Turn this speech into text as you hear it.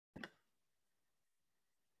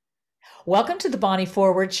Welcome to the Bonnie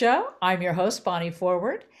Forward Show. I'm your host, Bonnie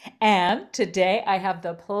Forward, and today I have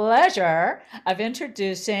the pleasure of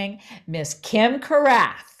introducing Miss Kym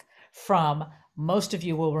Karath from, most of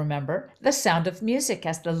you will remember, The Sound of Music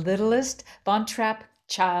as the littlest Von Trapp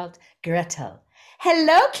child, Gretl.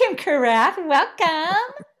 Hello, Kym Karath. Welcome.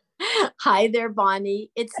 Hi there,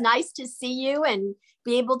 Bonnie. It's nice to see you and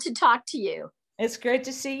be able to talk to you. It's great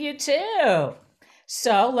to see you too.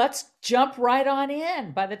 So let's jump right on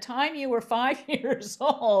in. By the time you were 5 years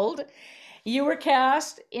old, you were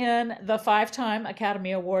cast in the five-time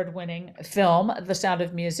Academy Award-winning film, The Sound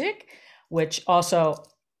of Music, which also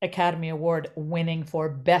Academy Award winning for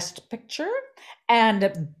Best Picture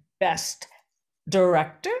and Best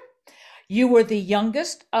Director. You were the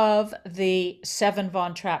youngest of the seven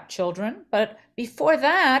Von Trapp children, but before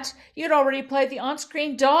that, you'd already played the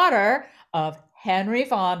on-screen daughter of Henry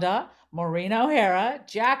Fonda, Maureen O'Hara,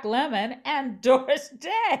 Jack Lemmon, and Doris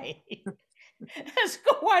Day. That's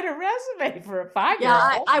quite a resume for a 5-year-old.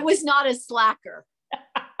 Yeah, I was not a slacker.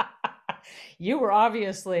 You were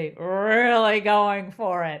obviously really going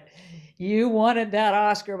for it. You wanted that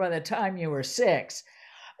Oscar by the time you were 6.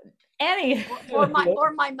 Or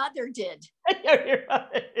my mother did.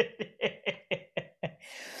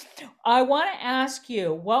 I want to ask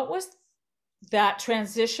you, what was that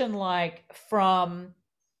transition like from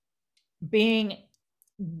being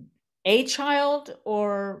a child,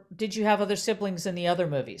 or did you have other siblings in the other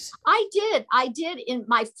movies? I did. In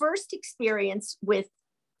my first experience with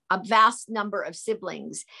a vast number of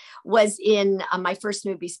siblings was in my first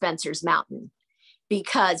movie, Spencer's Mountain,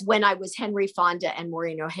 because when I was Henry Fonda and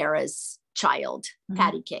Maureen O'Hara's child,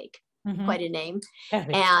 Patty Cake, quite a name.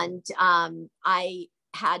 And I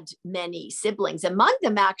had many siblings. Among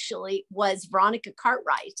them actually was Veronica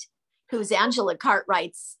Cartwright, who's Angela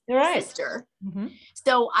Cartwright's sister.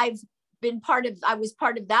 So I was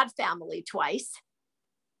part of that family twice.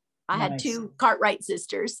 I had 2 Cartwright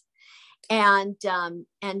sisters. And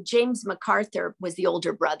James MacArthur was the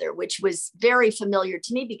older brother, which was very familiar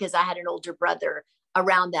to me because I had an older brother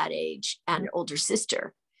around that age and an older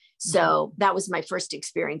sister. So that was my first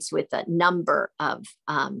experience with a number of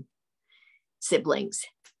siblings.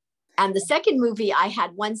 And the second movie, I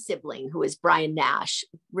had one sibling who was Brian Nash,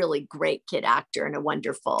 really great kid actor and a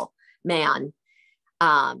wonderful man.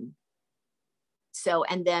 And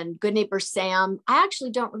then Good Neighbor Sam, I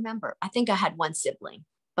actually don't remember. I think I had one sibling,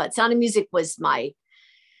 but Sound of Music was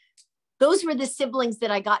those were the siblings that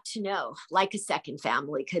I got to know like a second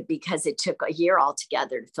family, because it took a year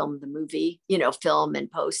altogether to film the movie, film and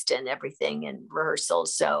post and everything and rehearsal.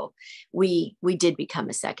 So we did become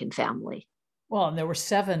a second family. Well, and there were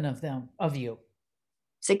 7 of you.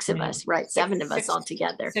 6 of us, right? 7 of us all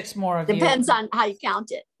together. 6 more of you. Depends on how you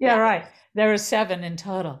count it. Yeah, right. There were 7 in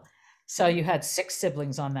total. So you had 6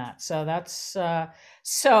 siblings on that. So that's,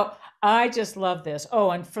 so I just love this.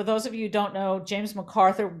 Oh, and for those of you who don't know, James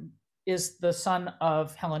MacArthur is the son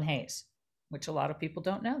of Helen Hayes, which a lot of people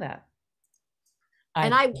don't know that.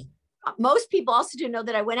 Most people also do know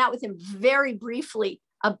that I went out with him very briefly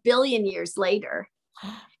a billion years later.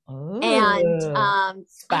 Ooh, and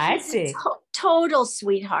spicy. Total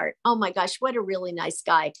sweetheart. Oh my gosh, what a really nice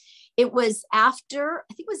guy. It was after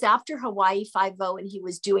Hawaii Five-0, and he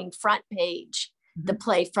was doing Front Page, the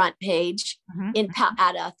play Front Page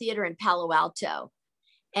at a theater in Palo Alto.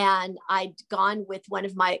 And I'd gone with one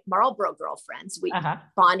of my Marlboro girlfriends.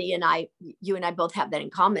 Bonnie and I, you and I both have that in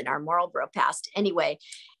common, our Marlboro past anyway.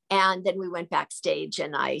 And then we went backstage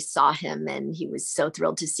and I saw him and he was so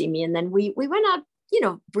thrilled to see me. And then we went out,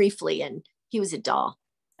 briefly, and he was a doll.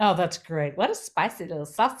 Oh, that's great. What a spicy little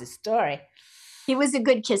saucy story. He was a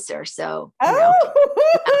good kisser. So, oh,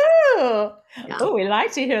 we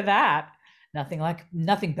like to hear that. Nothing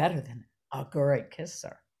better than a great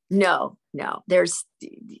kisser. No,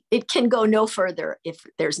 it can go no further if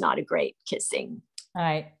there's not a great kissing.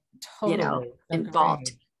 I totally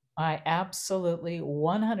involved. I absolutely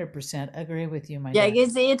 100% agree with you, my dear.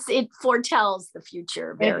 Yeah, it foretells the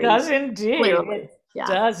future very It does indeed. Clearly. It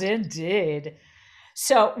does indeed.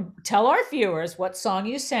 So tell our viewers what song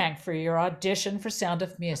you sang for your audition for Sound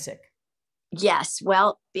of Music. Yes.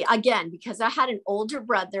 Well, again, because I had an older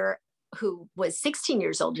brother who was 16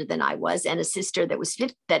 years older than I was, and a sister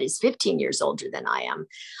that is 15 years older than I am.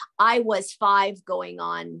 I was 5 going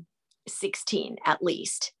on 16 at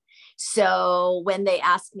least. So when they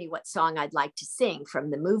asked me what song I'd like to sing from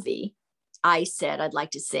the movie, I said I'd like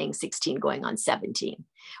to sing 16 going on 17,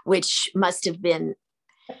 which must have been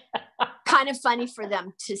kind of funny for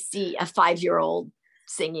them to see a 5-year-old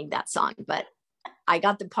singing that song, but I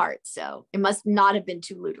got the part, so it must not have been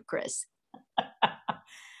too ludicrous.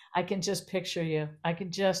 I can just picture you. I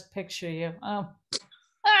can just picture you. Oh.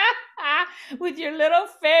 With your little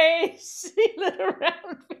face, your little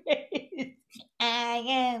round face. I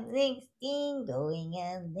am 16 going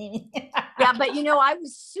on. Yeah, but I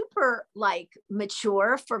was super like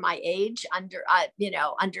mature for my age,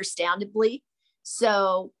 understandably.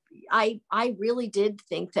 So I really did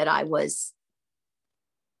think that I was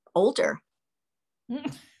older.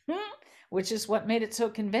 Which is what made it so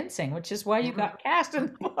convincing, which is why you got cast in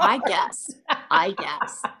the part. I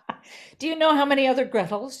guess. Do you know how many other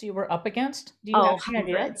Gretls you were up against? Do you have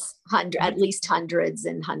any idea? At least hundreds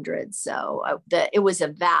and hundreds. So it was a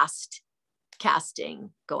vast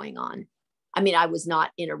casting going on. I mean, I was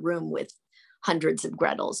not in a room with hundreds of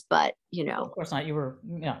Gretls, but of course not. You were,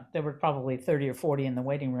 there were probably 30 or 40 in the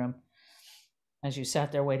waiting room as you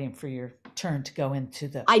sat there waiting for your turn to go into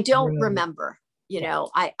the I don't remember.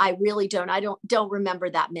 I really don't. I don't remember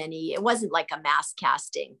that many. It wasn't like a mass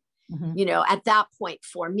casting, at that point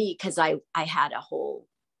for me, because I had a whole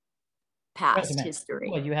past history.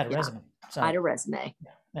 Well, you had a resume. So I had a resume.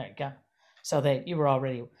 Yeah, there you go. So you were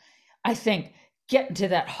already, I think, getting to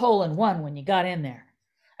that hole in one when you got in there.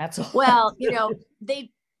 That's all. Well,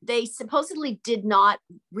 they supposedly did not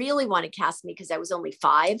really want to cast me because I was only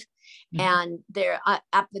 5, and they're up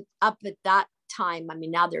at that time. I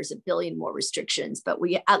mean, now there's a billion more restrictions, but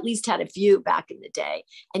we at least had a few back in the day,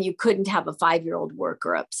 and you couldn't have a 5-year-old work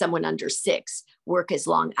or someone under 6 work as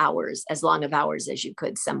long of hours as you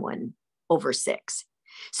could someone over 6.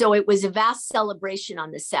 So it was a vast celebration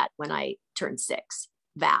on the set when I turned 6.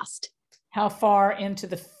 Vast. How far into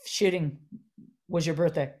the shooting was your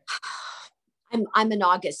birthday? I'm an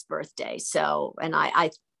August birthday, so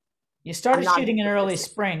you started shooting in early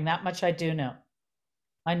spring. That much I do know.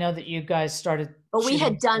 I know that you guys started. But we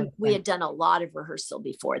had done a lot of rehearsal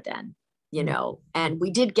before then, and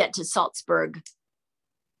we did get to Salzburg.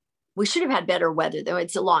 We should have had better weather, though.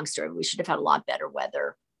 It's a long story. We should have had a lot better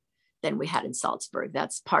weather than we had in Salzburg.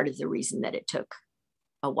 That's part of the reason that it took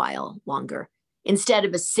a while longer. Instead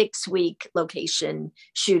of a 6-week location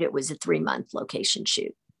shoot, it was a 3-month location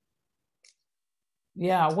shoot.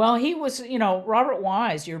 Yeah, well, he was, Robert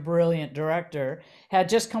Wise, your brilliant director, had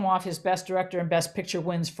just come off his Best Director and Best Picture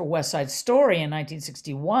wins for West Side Story in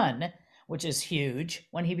 1961, which is huge,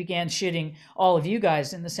 when he began shooting all of you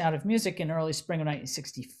guys in The Sound of Music in early spring of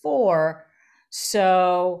 1964.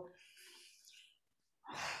 So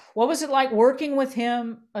what was it like working with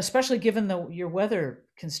him, especially given your weather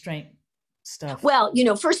constraint stuff? Well,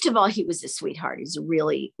 first of all, he was a sweetheart. He's a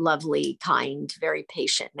really lovely, kind, very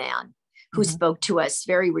patient man who spoke to us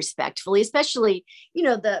very respectfully, especially,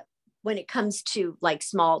 when it comes to like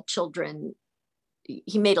small children.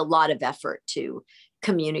 He made a lot of effort to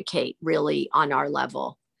communicate really on our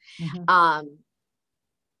level.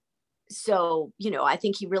 So, I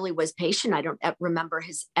think he really was patient. I don't remember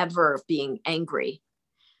his ever being angry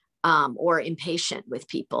or impatient with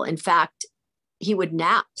people. In fact, he would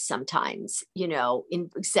nap sometimes,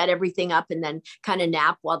 set everything up and then kind of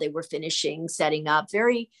nap while they were finishing setting up.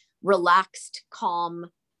 Very relaxed, calm,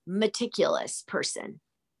 meticulous person.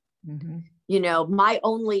 My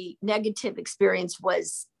only negative experience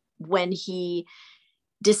was when he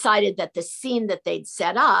decided that the scene that they'd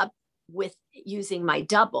set up with using my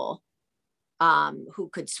double, who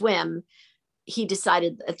could swim, he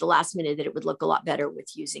decided at the last minute that it would look a lot better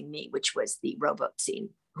with using me, which was the rowboat scene,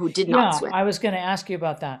 who did not swim. I was going to ask you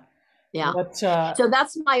about that. Yeah. So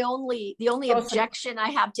that's the only objection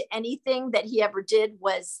I have to anything that he ever did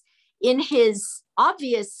was in his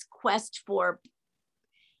obvious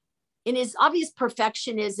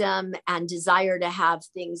perfectionism and desire to have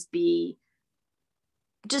things be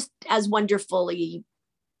just as wonderfully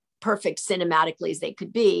perfect cinematically as they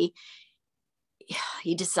could be.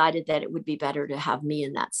 He decided that it would be better to have me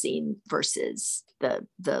in that scene versus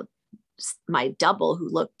my double, who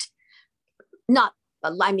looked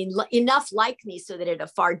enough like me so that at a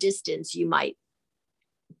far distance you might,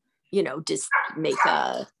 just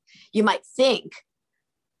you might think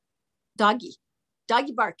doggy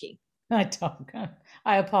barking.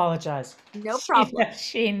 I apologize. No problem.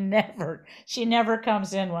 She never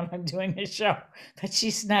comes in when I'm doing a show, but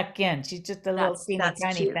she snuck in. She's just a little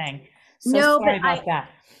tiny thing. So sorry about that.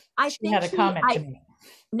 She had a comment to me.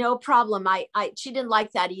 No problem. She didn't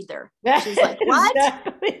like that either. She's like, what?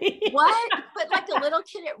 Exactly. What? Put like a little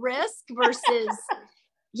kid at risk versus,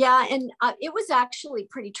 yeah. And it was actually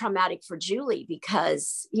pretty traumatic for Julie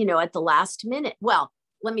because, at the last minute, well,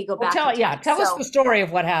 let me go back. Tell us the story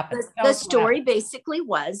of what happened. The story basically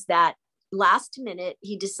was that last minute,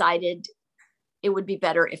 he decided it would be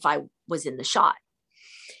better if I was in the shot.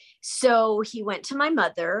 So he went to my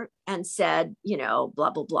mother and said, you know,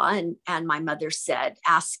 blah, blah, blah. And my mother said,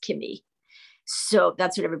 ask Kimmy. So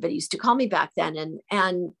that's what everybody used to call me back then.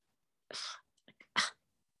 And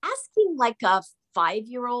asking like a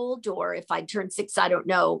 5-year-old, or if I'd turned 6, I don't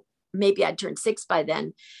know, maybe I'd turned 6 by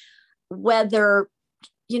then, whether,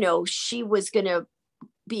 you know, she was going to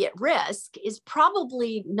be at risk is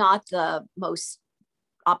probably not the most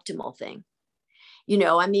optimal thing. You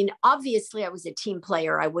know, I mean, obviously I was a team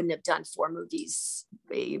player. I wouldn't have done 4 movies.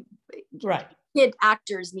 Right. Kid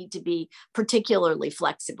actors need to be particularly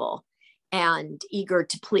flexible and eager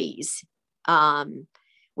to please,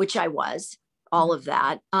 which I was, all of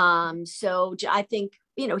that. So I think,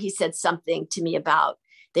 you know, he said something to me about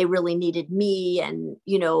they really needed me, and,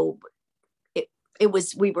 you know,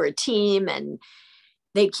 we were a team and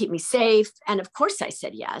they'd keep me safe. And of course I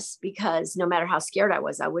said yes, because no matter how scared I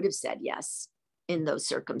was, I would have said yes in those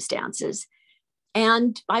circumstances.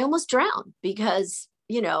 And I almost drowned because,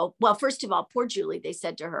 you know, well, first of all, poor Julie, they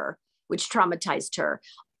said to her, which traumatized her.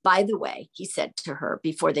 By the way, he said to her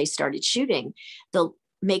before they started shooting, they'll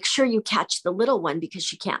make sure you catch the little one because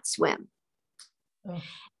she can't swim. Oh.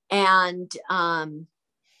 And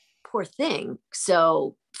poor thing.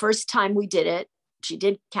 So first time we did it, she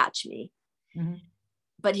did catch me,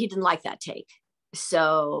 but he didn't like that take.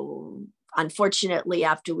 So unfortunately,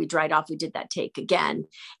 after we dried off, we did that take again.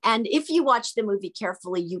 And if you watch the movie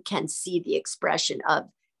carefully, you can see the expression of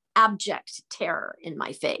abject terror in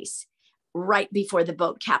my face right before the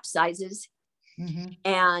boat capsizes.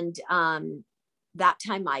 And that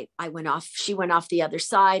time I went off, she went off the other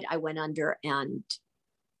side, I went under and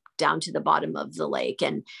down to the bottom of the lake.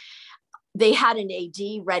 And they had an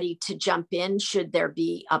AD ready to jump in should there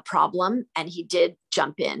be a problem. And he did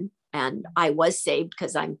jump in, and I was saved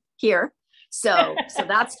because I'm here. So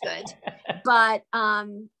that's good. But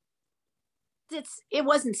it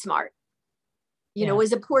wasn't smart. You know, it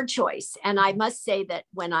was a poor choice. And I must say that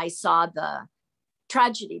when I saw the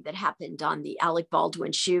tragedy that happened on the Alec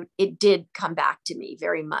Baldwin shoot, it did come back to me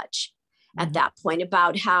very much at that point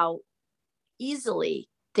about how easily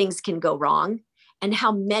things can go wrong and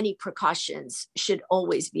how many precautions should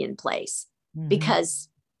always be in place. Because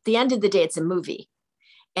at the end of the day, it's a movie,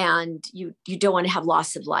 and you don't want to have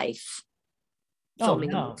loss of life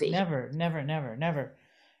filming a movie. Never.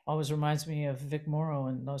 Always reminds me of Vic Morrow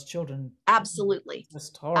and those children. Absolutely.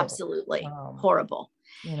 Just horrible. Absolutely. Horrible.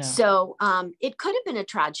 You know. So it could have been a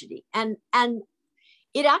tragedy, and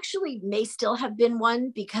it actually may still have been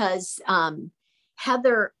one, because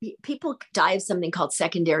Heather, people die of something called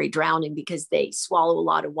secondary drowning because they swallow a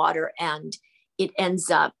lot of water and it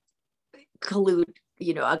ends up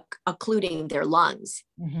occluding their lungs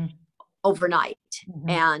overnight.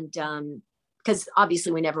 And because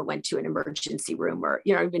obviously we never went to an emergency room or,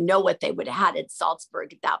 you know, even know what they would have had at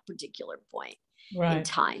Salzburg at that particular point in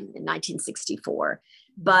time in 1964.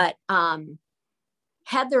 But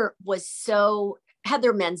Heather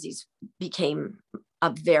Menzies became a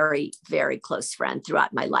very, very close friend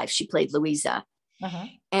throughout my life. She played Louisa.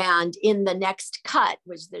 And in the next cut,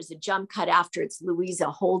 which there's a jump cut after, it's Louisa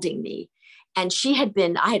holding me. And I had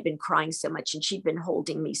been crying so much, and she'd been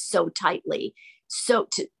holding me so tightly,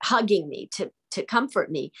 hugging me to comfort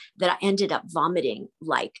me, that I ended up vomiting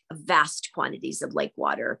like vast quantities of lake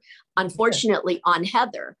water, unfortunately on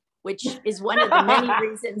Heather, which is one of the many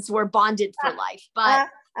reasons we're bonded for life. But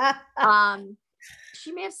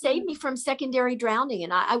she may have saved me from secondary drowning.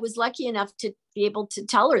 And I was lucky enough to be able to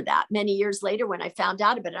tell her that many years later when I found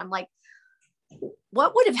out about it. I'm like,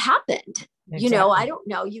 what would have happened? Exactly. You know, I don't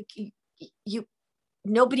know.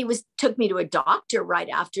 Nobody took me to a doctor right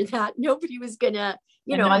after that. Nobody was gonna,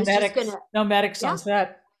 I was just gonna. No medics on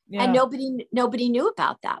set. Yeah. And nobody knew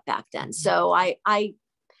about that back then. So I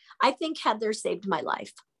think Heather saved my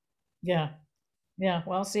life. Yeah. Yeah.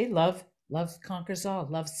 Well, see, love conquers all.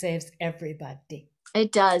 Love saves everybody.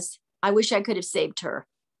 It does. I wish I could have saved her.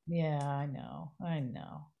 Yeah, I know.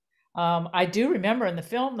 I do remember in the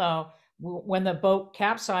film, though, when the boat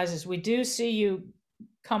capsizes, we do see you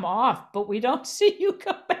come off, but we don't see you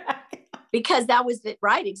come back. Because that was it,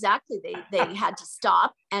 right? Exactly. They had to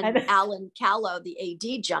stop, and Alan Callow, the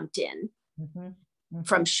AD, jumped in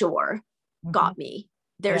from shore, got me.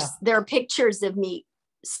 There are pictures of me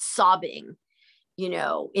sobbing,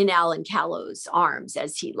 in Alan Callow's arms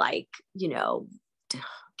as he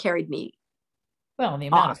carried me. Well, the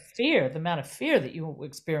amount of fear that you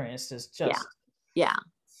experienced is just. Yeah.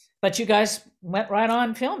 But you guys went right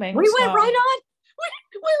on filming. We went right on.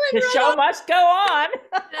 The show must go on.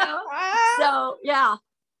 So, yeah.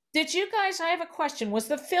 Did you guys, I have a question. Was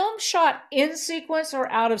the film shot in sequence or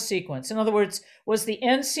out of sequence? In other words, was the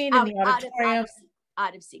end scene in the auditorium?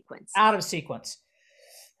 Out of sequence. Out of sequence.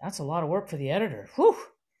 That's a lot of work for the editor. Whew.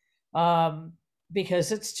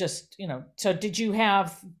 Because it's just, so did you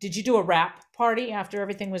do a wrap party after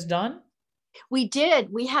everything was done? We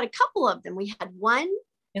did. We had a couple of them. We had one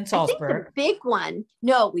in Salzburg. I think the big one.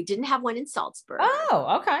 No, we didn't have one in Salzburg.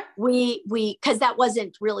 Oh, okay. We because that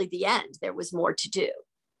wasn't really the end. There was more to do.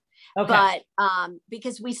 Okay. But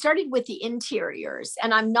because we started with the interiors,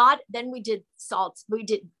 and then we did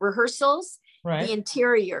rehearsals, right, the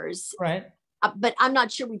interiors. Right. But I'm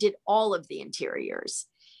not sure we did all of the interiors.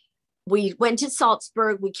 We went to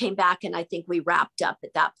Salzburg, we came back, and I think we wrapped up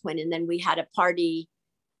at that point. And then we had a party.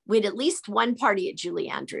 We had at least one party at Julie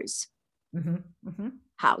Andrews'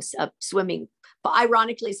 house, a swimming, but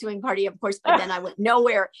ironically, swimming party, of course, but then I went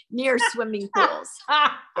nowhere near swimming pools. Yeah.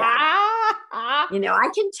 I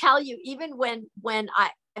can tell you, even when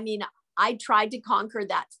I tried to conquer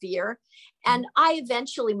that fear, and I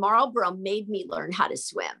eventually, Marlborough made me learn how to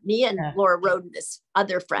swim. Me and Laura Roden, this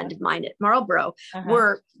other friend of mine at Marlborough,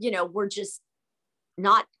 were just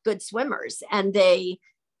not good swimmers. And they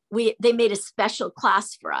made a special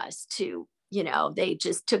class for us to, they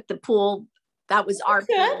just took the pool. That was our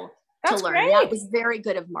pool to learn. Great. That was very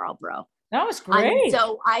good of Marlborough. That was great.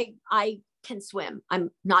 So I can swim. I'm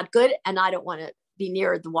not good, and I don't want to be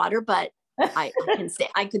near the water, but I could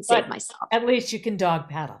save myself. At least you can dog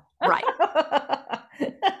paddle. Right.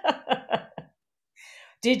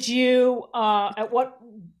 Did you,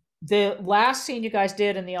 the last scene you guys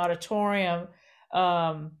did in the auditorium,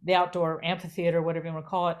 the outdoor amphitheater, whatever you want to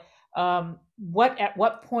call it, at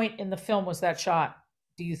what point in the film was that shot,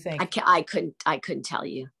 do you think? I couldn't tell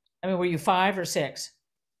you. I mean, were you 5 or 6?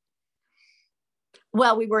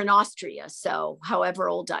 Well, we were in Austria, so however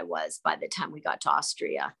old I was by the time we got to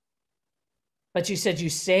Austria. But you said you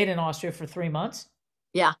stayed in Austria for 3 months?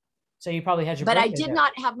 Yeah. So you probably had your birthday. But I did there.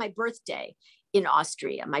 not have my birthday in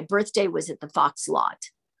Austria. My birthday was at the Fox Lot.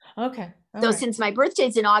 Okay. So since my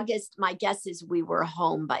birthday's in August, my guess is we were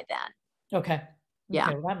home by then. Okay. Yeah.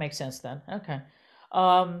 Okay, well, that makes sense then. Okay.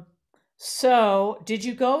 So did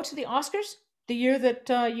you go to the Oscars the year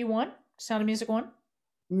that you won? Sound of Music won?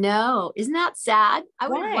 No. Isn't that sad? I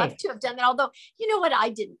would have loved to have done that. Although, you know what? I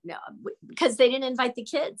didn't know because they didn't invite the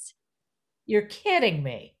kids. You're kidding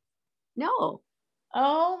me. No.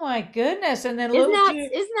 Oh my goodness. And then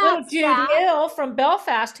little Jude Hill from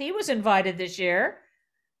Belfast, he was invited this year.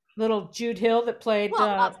 Little Jude Hill that played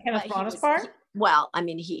Kenneth Branagh's part.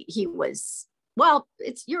 He was,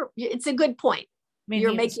 it's a good point.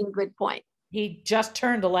 You're making a good point. He just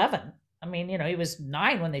turned 11. I mean, he was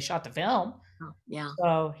 9 when they shot the film. Oh, yeah.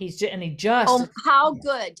 So how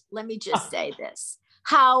good, let me just say this.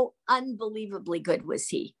 How unbelievably good was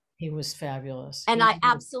he? He was fabulous. And I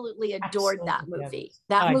absolutely adored that movie. Fabulous.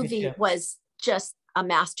 That movie was just a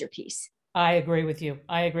masterpiece. I agree with you.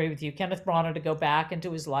 Kenneth Branagh, to go back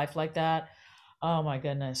into his life like that. Oh my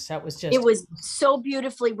goodness. That was just. It was so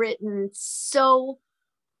beautifully written, so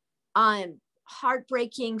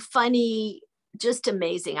heartbreaking, funny, just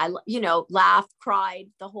amazing. I laughed, cried,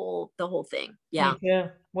 the whole thing. Yeah. Yeah.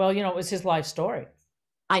 Well, it was his life story.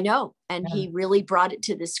 I know. And he really brought it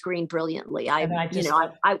to the screen brilliantly. Everybody.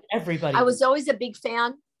 I was always a big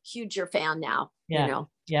fan, huger fan now. Yeah.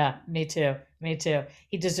 Yeah, me too. He just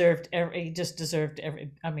deserved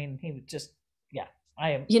every, I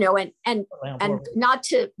am. And not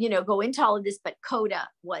to, go into all of this, but Coda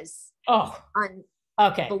was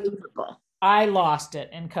unbelievable. I lost it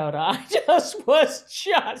in Coda. I was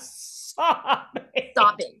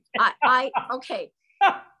sobbing. Okay.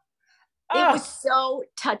 It was so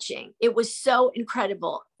touching. It was so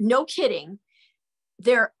incredible. No kidding.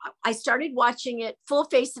 I started watching it, full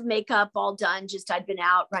face of makeup, all done. I'd been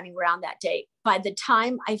out running around that day. By the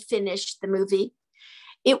time I finished the movie,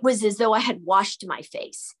 it was as though I had washed my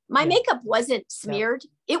face. My makeup wasn't smeared.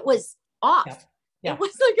 It was off. Yeah. It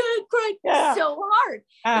was like I had cried so hard.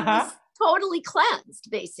 It was totally cleansed,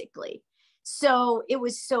 basically. So it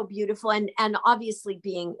was so beautiful. And obviously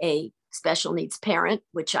being a special needs parent,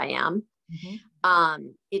 which I am,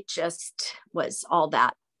 it just was all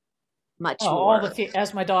that much more.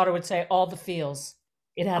 As my daughter would say, all the feels.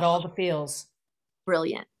 It had all the feels.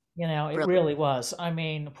 Brilliant. It really was. I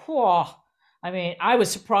mean, I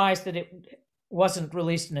was surprised that it wasn't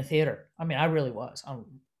released in a theater. I mean, I really was. I'm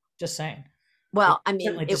just saying. Well, it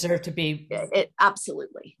certainly deserved to be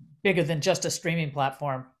absolutely bigger than just a streaming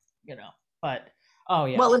platform, but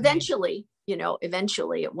well, eventually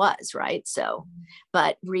it was, right? So,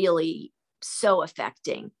 but really so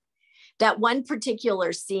affecting. That one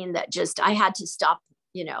particular scene that I had to stop,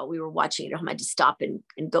 we were watching it at home. I had to stop and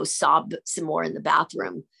go sob some more in the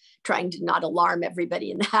bathroom trying to not alarm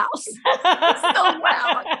everybody in the house. It's so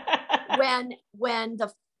loud. When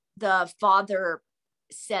the father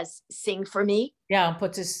says, "Sing for me." Yeah, and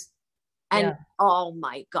puts his oh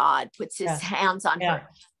my God, puts his hands on her.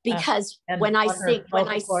 Because when I sing for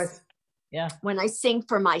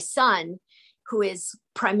my son, who is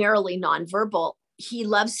primarily nonverbal, he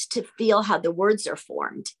loves to feel how the words are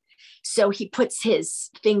formed. So he puts his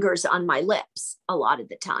fingers on my lips a lot of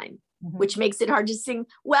the time, which makes it hard to sing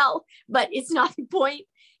well, but it's not the point.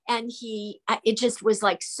 And it just was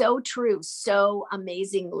like so true, so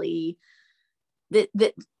amazingly that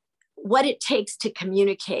what it takes to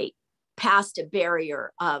communicate past a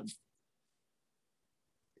barrier of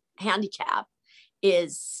handicap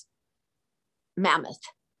is mammoth.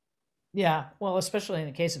 Yeah, well, especially in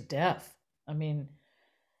the case of deaf. I mean,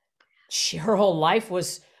 her whole life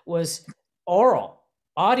was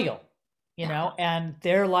audio, you know, and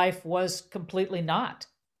their life was completely not.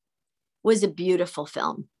 Was a beautiful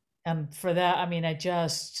film. And for that, I mean, I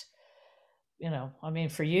just, you know, I mean,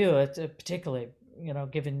 for you, it's particularly, you know,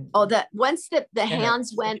 given. Oh, that once the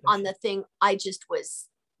hands went on the thing, I just was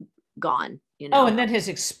gone, you know. Oh, and then his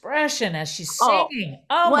expression as she's singing.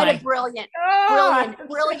 Oh, what a brilliant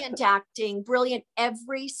acting, brilliant.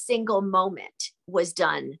 Every single moment was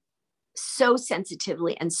done so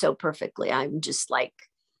sensitively and so perfectly. I'm just like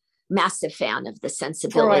massive fan of the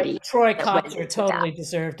sensibility. Troy Kotsur totally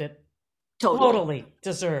deserved it. Totally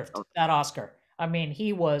deserved that Oscar. I mean,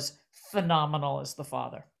 he was phenomenal as the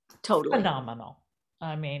father. Totally phenomenal.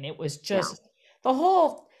 I mean, it was just the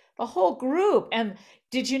whole group. And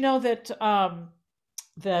did you know that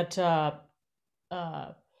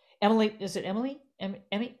Emily, is it Emily?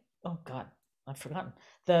 Emmy? Oh God, I've forgotten.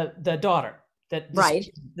 The daughter,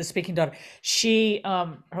 the speaking daughter. She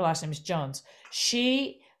her last name is Jones.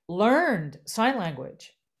 She learned sign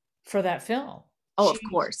language for that film. Of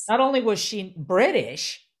course. Not only was she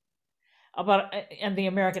British, and the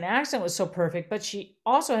American accent was so perfect, but she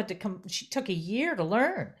also had to she took a year to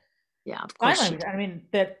learn. Yeah, of course. I mean,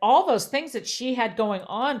 that all those things that she had going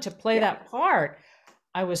on to play that part,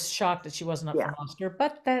 I was shocked that she wasn't up for an Oscar,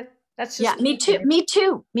 but that's just. Yeah, me too.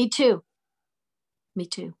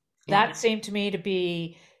 That seemed to me to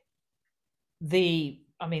be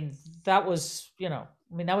I mean, that was, you know,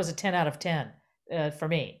 I mean, that was a 10 out of 10 for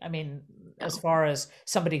me. I mean, as far as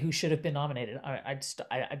somebody who should have been nominated, I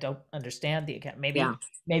don't understand the account. Maybe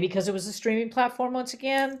because it was a streaming platform once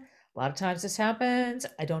again. A lot of times this happens.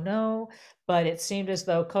 I don't know, but it seemed as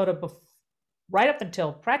though Coda,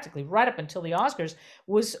 practically right up until the Oscars,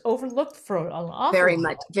 was overlooked for an awful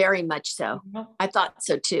very much so. You know? I thought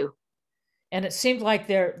so too. And it seemed like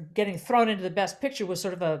they're getting thrown into the Best Picture was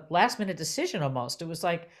sort of a last minute decision almost. It was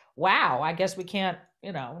like, wow, I guess we can't,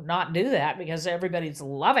 you know, not do that because everybody's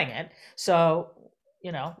loving it. So,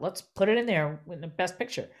 you know, let's put it in there in the Best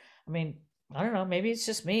Picture. I mean, I don't know, maybe it's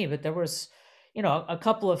just me, but there was, you know, a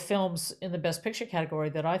couple of films in the Best Picture category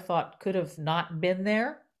that I thought could have not been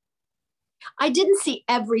there. I didn't see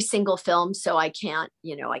every single film, so I can't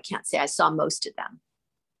say I saw most of them.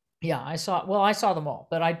 Yeah, I saw them all,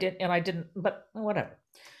 but but whatever.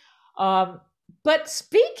 But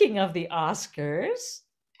speaking of the Oscars,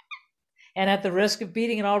 and at the risk of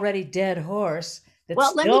beating an already dead horse,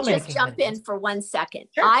 let me just jump in for 1 second.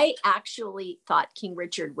 Sure. I actually thought King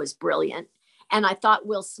Richard was brilliant, and I thought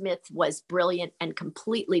Will Smith was brilliant and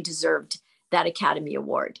completely deserved that Academy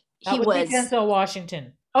Award. He was Denzel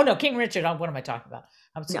Washington. Oh no, King Richard. What am I talking about?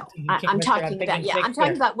 I'm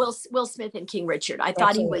talking about Will Smith and King Richard. I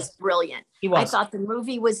thought he was brilliant. I thought the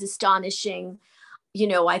movie was astonishing. You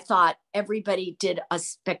know, I thought everybody did a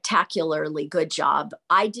spectacularly good job.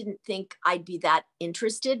 I didn't think I'd be that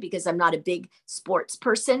interested because I'm not a big sports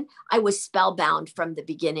person. I was spellbound from the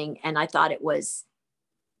beginning, and I thought it was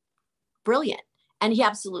brilliant. And he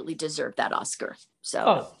absolutely deserved that Oscar.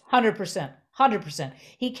 So 100%.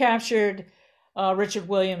 He captured Richard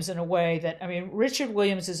Williams in a way that, I mean, Richard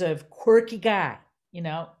Williams is a quirky guy, you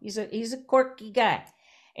know, he's a quirky guy,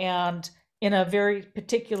 and in a very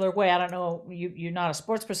particular way. I don't know, you're not a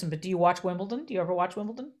sports person, but do you watch Wimbledon? Do you ever watch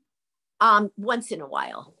Wimbledon? Once in a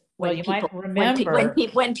while. Well, you might remember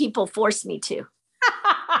when people force me to.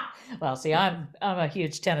 Well, see, I'm a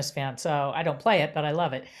huge tennis fan, so I don't play it, but I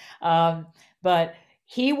love it. But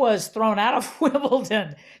he was thrown out of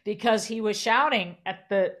Wimbledon because he was shouting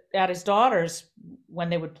at his daughters when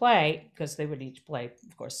they would play, because they would each play,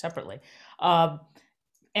 of course, separately.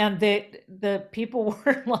 And the people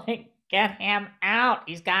were like get him out.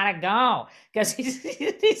 He's got to go because he's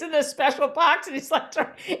in this special box and he's like,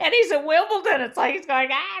 and he's at Wimbledon. It's like he's going,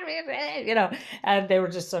 you know, and they were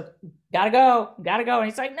just like, gotta go. And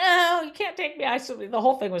he's like, no, you can't take me. The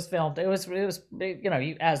whole thing was filmed. It was, you know,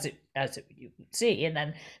 you see, and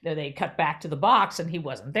then they cut back to the box and he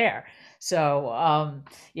wasn't there. So,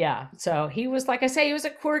 yeah. So he was, like I say, he was a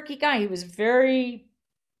quirky guy. He was very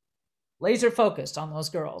laser focused on those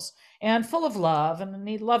girls and full of love, and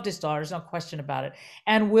he loved his daughters, no question about it.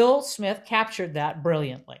 And Will Smith captured that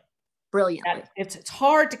brilliantly. It's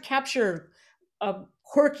hard to capture a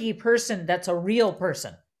quirky person that's a real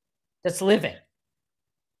person that's living.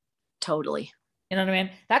 Totally. You know what I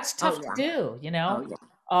mean? That's tough to do, you know?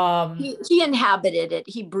 He inhabited it.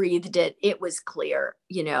 He breathed it. It was clear,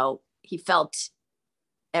 you know, he felt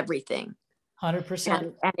everything.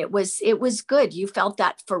 100%. And it was good. You felt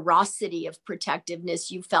that ferocity of protectiveness.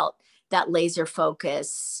 You felt that laser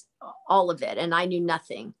focus, all of it. And I knew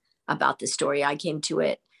nothing about the story. I came to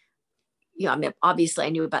it, you know, I mean, obviously I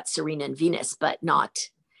knew about Serena and Venus, but not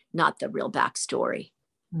the real backstory.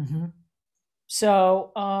 Mm-hmm.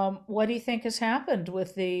 So what do you think has happened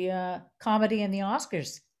with the comedy and the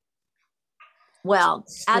Oscars? Well,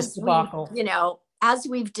 as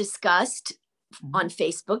we've discussed on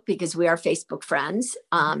Facebook, because we are Facebook friends,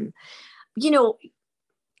 you know,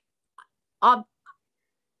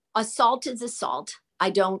 assault is assault. I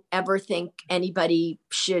don't ever think anybody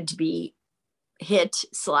should be hit,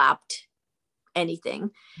 slapped,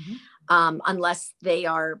 anything, unless they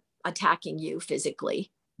are attacking you physically.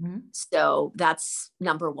 So that's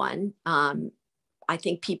number one. I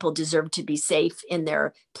think people deserve to be safe in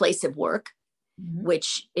their place of work,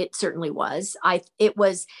 which it certainly was. It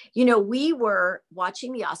was, you know, we were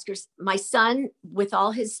watching the Oscars. My son, with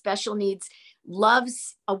all his special needs,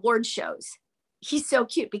 loves award shows. He's so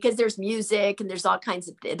cute because there's music and there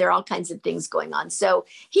are all kinds of things going on. So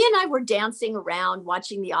he and I were dancing around,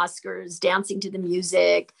 watching the Oscars, dancing to the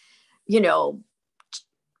music, you know,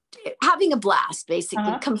 having a blast,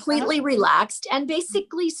 basically, completely relaxed, and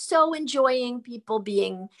basically so enjoying people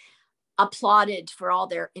being applauded for all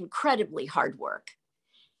their incredibly hard work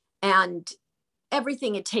and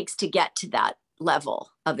everything it takes to get to that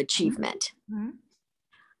level of achievement.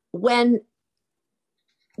 When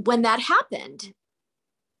that happened,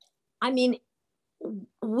 I mean,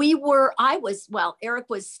 Eric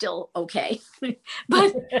was still okay,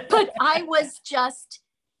 but I was just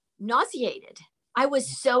nauseated. I was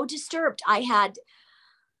so disturbed. I had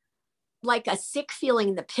like a sick feeling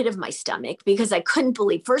in the pit of my stomach because I couldn't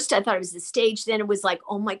believe. First, I thought it was the stage. Then it was like,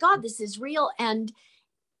 oh my God, this is real. And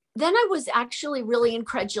then I was actually really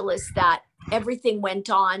incredulous that everything went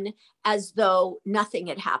on as though nothing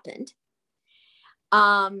had happened.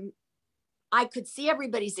 I could see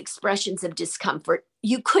everybody's expressions of discomfort.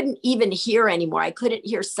 You couldn't even hear anymore. I couldn't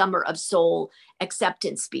hear Summer of Soul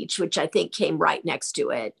acceptance speech, which I think came right next to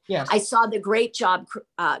it. Yes. I saw the great job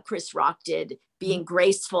Chris Rock did being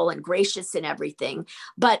graceful and gracious and everything.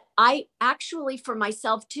 But I actually, for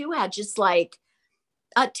myself too, had just like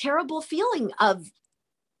a terrible feeling of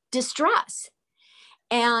distress.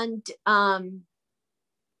 And,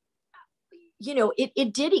 you know,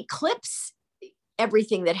 it did eclipse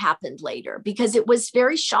everything that happened later because it was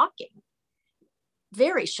very shocking.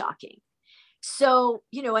 So,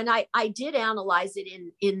 you know, and I did analyze it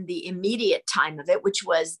in the immediate time of it, which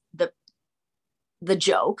was the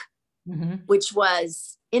joke, which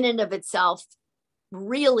was in and of itself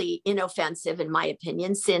really inoffensive, in my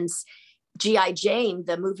opinion, since G.I. Jane,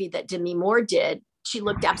 the movie that Demi Moore did, she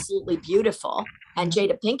looked absolutely beautiful and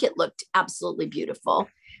Jada Pinkett looked absolutely beautiful.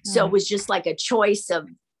 So it was just like a choice of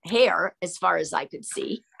hair as far as I could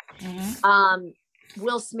see.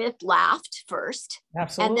 Will Smith laughed first.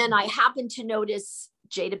 Absolutely. And then I happened to notice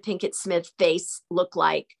Jada Pinkett Smith's face looked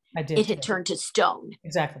like it had turned to stone.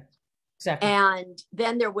 Exactly. And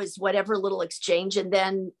then there was whatever little exchange, and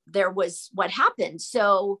then there was what happened.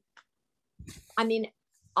 So, I mean,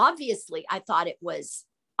 obviously I thought it was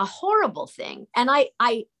a horrible thing. And I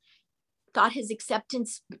thought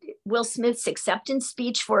Will Smith's acceptance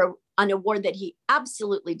speech for an award that he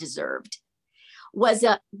absolutely deserved was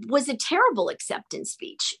a terrible acceptance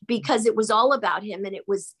speech because it was all about him, and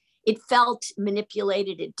it felt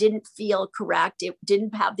manipulated. It didn't feel correct. It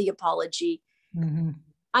didn't have the apology.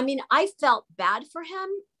 I mean, I felt bad for him,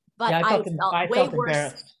 but I felt way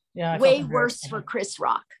worse. Yeah, way worse for Chris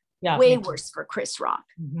Rock. Yeah, way worse for Chris Rock.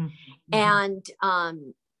 And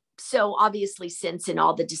so obviously, since in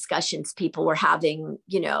all the discussions people were having,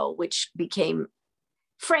 you know, which became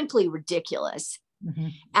frankly ridiculous,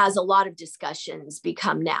 as a lot of discussions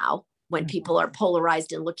become now when people are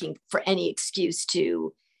polarized and looking for any excuse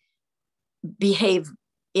to behave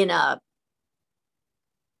in a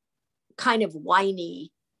kind of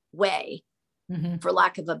whiny way, for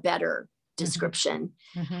lack of a better description.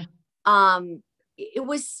 It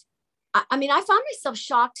was, I mean, I found myself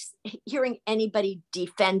shocked hearing anybody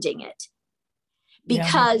defending it,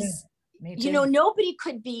 because, Me too. you know, nobody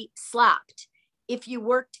could be slapped. If you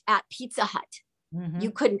worked at Pizza Hut,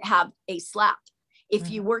 you couldn't have a slap.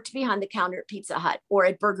 If you worked behind the counter at Pizza Hut or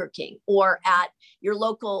at Burger King or at your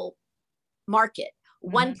local market,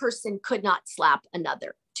 one person could not slap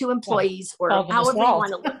another, two employees, or however you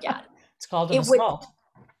want to look at it. It's called an assault.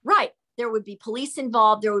 Right. There would be police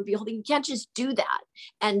involved. There would be, you can't just do that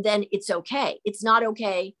and then it's okay. It's not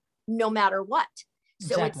okay no matter what.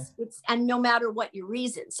 So it's, and no matter what your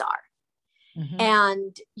reasons are.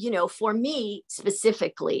 And, you know, for me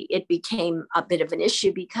specifically, it became a bit of an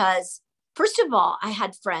issue because, first of all, I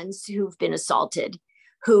had friends who've been assaulted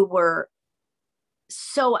who were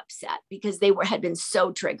so upset because they had been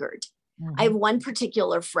so triggered. I have one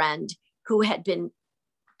particular friend who had been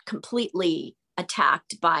completely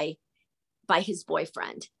attacked by his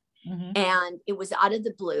boyfriend. And it was out of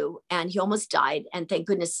the blue and he almost died. And thank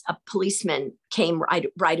goodness a policeman came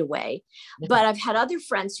right away. But I've had other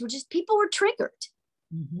friends who people were triggered.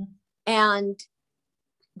 And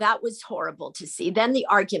that was horrible to see. Then the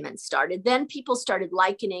argument started. Then people started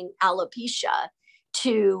likening alopecia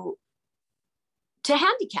to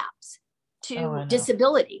handicaps, to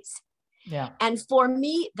disabilities. And for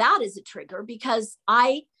me, that is a trigger because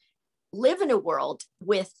I live in a world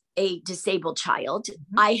with a disabled child.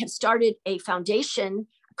 I have started a foundation,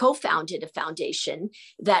 co-founded a foundation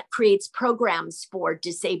that creates programs for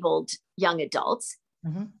disabled young adults.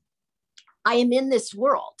 I am in this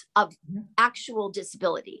world of actual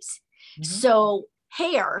disabilities. So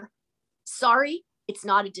hair, sorry, it's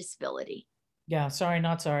not a disability. Yeah, sorry,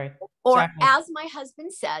 not sorry. Or as my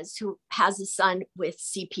husband says, who has a son with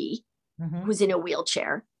CP, who's in a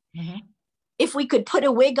wheelchair, if we could put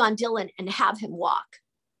a wig on Dylan and have him walk,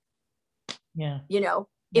 you know,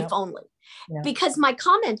 if only. Because my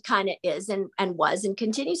comment kind of is and was and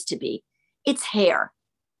continues to be, it's hair.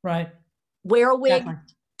 Right. Wear a wig,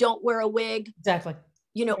 don't wear a wig. Exactly.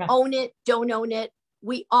 You know, own it, don't own it.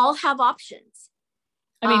 We all have options.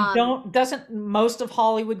 I mean, doesn't most of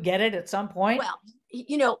Hollywood get it at some point? Well,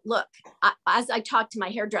 you know, look, as I talked to my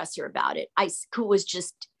hairdresser about it, who was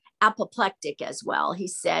just apoplectic as well. He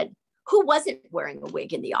said, who wasn't wearing a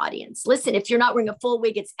wig in the audience? Listen, if you're not wearing a full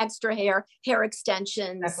wig, it's extra hair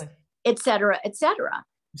extensions, et cetera, et cetera.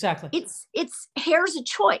 Exactly. It's hair's a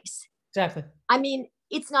choice. Exactly. I mean,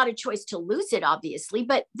 it's not a choice to lose it, obviously,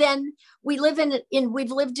 but then we've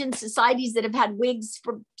lived in societies that have had wigs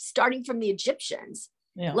starting from the Egyptians,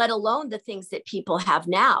 let alone the things that people have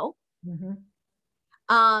now.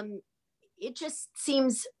 It just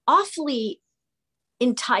seems awfully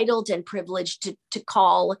entitled and privileged to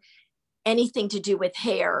call anything to do with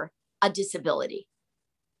hair a disability.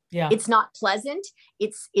 It's not pleasant.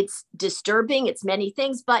 It's disturbing. It's many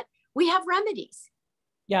things, but we have remedies.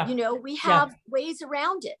 You know, we have ways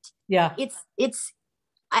around it.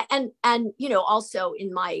 And you know, also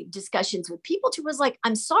in my discussions with people too, was like,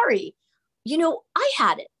 I'm sorry, you know, I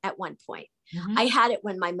had it at one point. I had it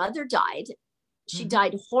when my mother died. She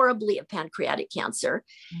died horribly of pancreatic cancer.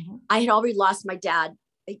 I had already lost my dad.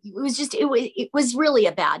 It was really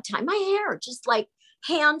a bad time. My hair, just like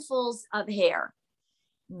handfuls of hair.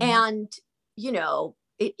 And, you know,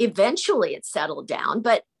 eventually it settled down,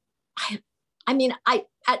 but I mean,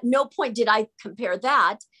 at no point did I compare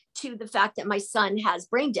that to the fact that my son has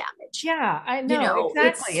brain damage. Yeah, I know, you know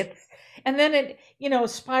exactly. And then it, you know,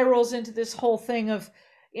 spirals into this whole thing of,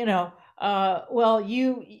 you know, well,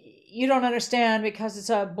 you don't understand because it's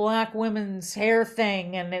a Black women's hair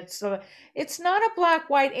thing, and it's not a Black,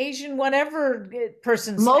 white, Asian, whatever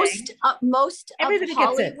person's thing. Most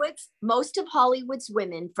of Hollywood's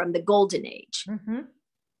women from the golden age.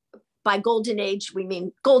 By golden age, we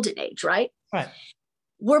mean golden age, right? Right.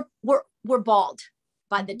 We're bald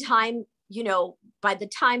by the time, you know, by the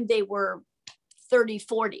time they were 30,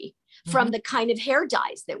 40, from the kind of hair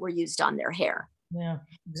dyes that were used on their hair. Yeah,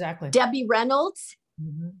 exactly. Debbie Reynolds.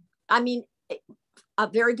 I mean, a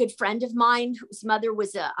very good friend of mine whose mother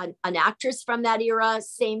was an actress from that era.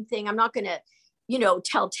 Same thing. I'm not going to, you know,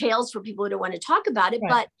 tell tales for people who don't want to talk about it,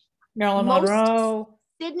 but Marilyn Monroe,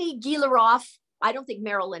 Sidney Gilaroff. I don't think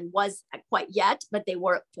Marilyn was quite yet, but they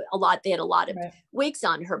had a lot of wigs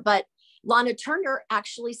on her. But Lana Turner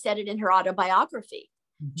actually said it in her autobiography.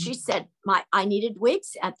 She said, I needed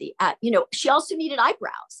wigs you know, she also needed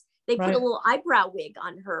eyebrows. They put a little eyebrow wig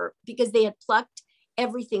on her because they had plucked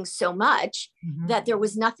everything so much that there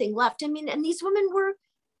was nothing left. I mean, and these women were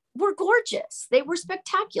were gorgeous. They were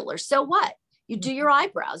spectacular. So what? You do your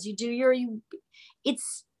eyebrows,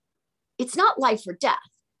 it's not life or death.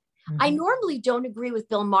 Mm-hmm. I normally don't agree with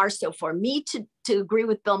Bill Maher. So for me to agree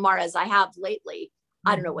with Bill Maher, as I have lately,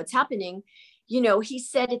 I don't know what's happening. He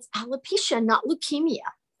said it's alopecia, not leukemia.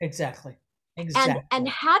 Exactly. And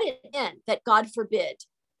had it been that, God forbid,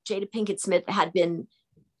 Jada Pinkett Smith had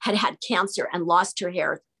cancer and lost her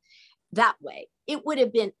hair that way, it would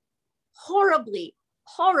have been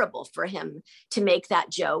horrible for him to make that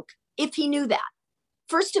joke if he knew that.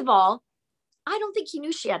 First of all, I don't think he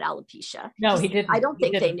knew she had alopecia. No, he didn't. I don't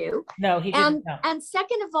think they knew. No, he didn't. No. And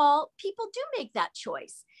second of all, people do make that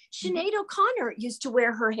choice. Sinead O'Connor used to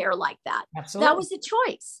wear her hair like that. Absolutely. That was a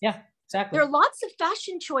choice. Yeah, exactly. There are lots of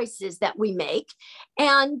fashion choices that we make.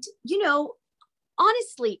 And,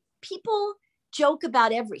 honestly, people joke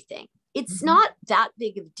about everything. It's not that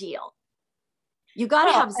big of a deal. You got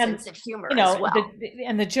to have a sense of humor as well.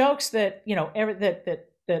 And the jokes that,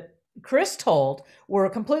 that Chris told were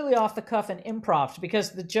completely off the cuff and improv,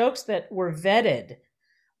 because the jokes that were vetted,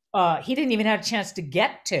 he didn't even have a chance to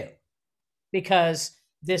get to because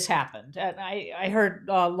this happened. And I heard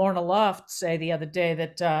Lorna Luft say the other day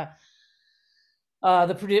that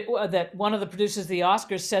that one of the producers of the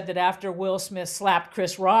Oscars said that after Will Smith slapped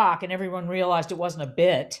Chris Rock and everyone realized it wasn't a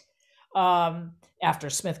bit, after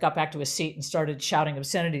Smith got back to his seat and started shouting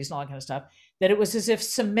obscenities and all that kind of stuff, that it was as if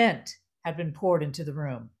cement had been poured into the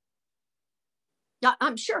room.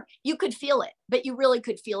 I'm sure you could feel it, but you really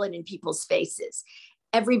could feel it in people's faces.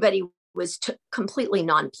 Everybody was completely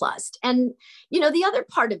nonplussed. And, the other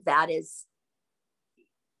part of that is,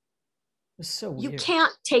 it's so weird. You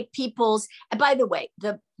can't take people's, and by the way,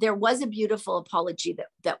 there was a beautiful apology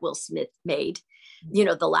that Will Smith made,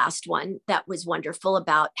 the last one, that was wonderful,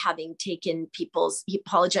 about having taken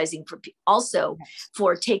apologizing also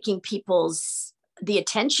for taking the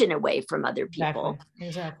attention away from other people.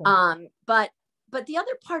 Exactly. But the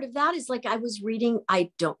other part of that is, like, I was reading,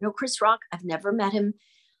 I don't know Chris Rock, I've never met him,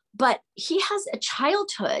 but he has a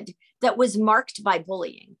childhood that was marked by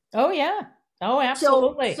bullying. Oh, yeah. Oh,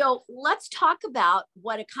 absolutely. So let's talk about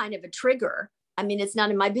what a kind of a trigger. I mean, it's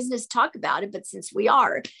not in my business to talk about it, but since we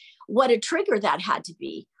are, what a trigger that had to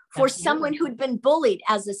be for someone who'd been bullied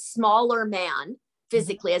as a smaller man,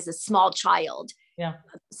 physically, as a small child,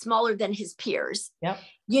 smaller than his peers,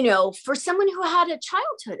 for someone who had a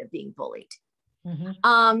childhood of being bullied.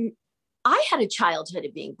 I had a childhood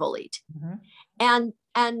of being bullied. And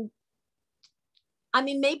I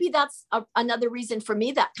mean, maybe that's another reason for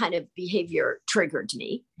me that kind of behavior triggered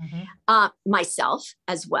me, myself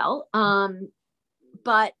as well.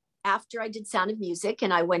 But after I did Sound of Music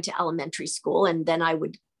and I went to elementary school, and then I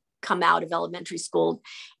would come out of elementary school,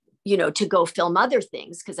 to go film other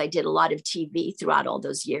things, because I did a lot of TV throughout all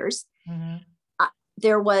those years.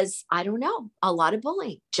 There was, I don't know, a lot of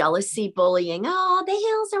bullying, jealousy, bullying. Oh, the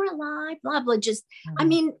hills are alive, blah, blah. Just, I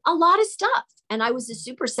mean, a lot of stuff. And I was a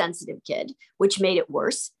super sensitive kid, which made it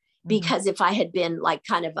worse, because if I had been like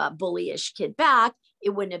kind of a bullyish kid back, it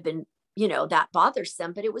wouldn't have been, that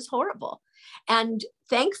bothersome, but it was horrible. And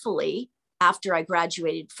thankfully, after I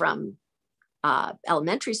graduated from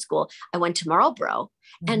elementary school, I went to Marlboro,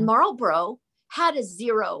 and Marlboro had a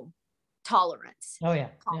zero tolerance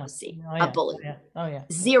policy of bullying.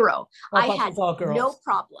 Zero. I had no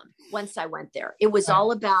problem once I went there. It was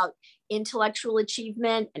all about intellectual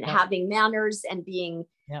achievement and having manners and being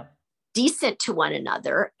decent to one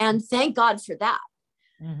another. And thank God for that.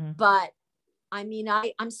 But I mean,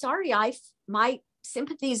 I'm sorry, my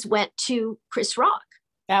sympathies went to Chris Rock.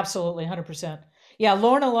 Absolutely, 100%. Yeah,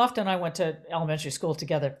 Lorna Luft and I went to elementary school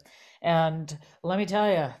together. And let me tell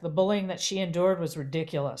you, the bullying that she endured was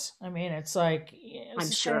ridiculous. I mean, it's like, I'm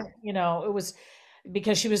sure, it was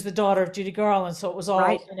because she was the daughter of Judy Garland. So it was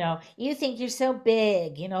all, you think you're so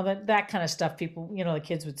big, that kind of stuff people, the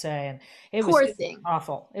kids would say. And it was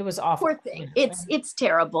awful. It was awful. Poor thing. It's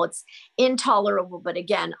terrible. It's intolerable. But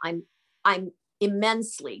again, I'm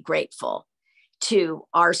immensely grateful to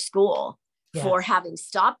our school for having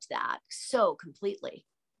stopped that so completely.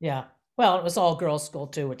 Yeah. Well, it was all girls' school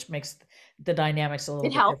too, which makes the dynamics a little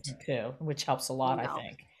bit different too, which helps a lot, I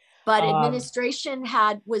think. But administration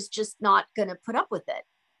was just not going to put up with it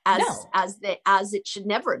as it should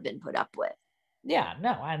never have been put up with. Yeah,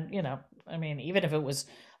 no, and I mean, even if it was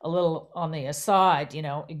a little on the aside,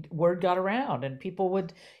 word got around, and people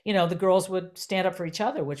would, the girls would stand up for each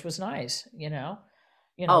other, which was nice,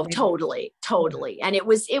 totally. And it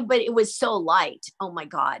was so light. Oh my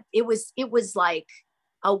God. It was like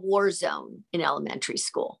a war zone in elementary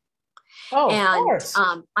school. Oh, and of course.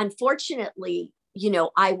 Unfortunately,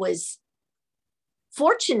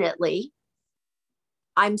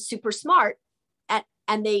 I'm super smart.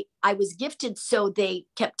 And I was gifted, so they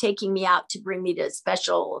kept taking me out to bring me to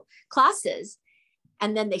special classes.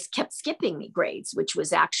 And then they kept skipping me grades, which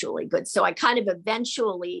was actually good. So I kind of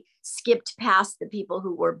eventually skipped past the people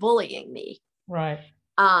who were bullying me. Right.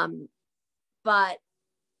 But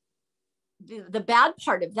the bad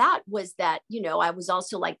part of that was that, you know, I was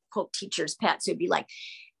also like, quote, teacher's pet. So it'd be like,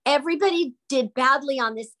 everybody did badly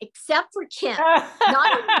on this except for Kym.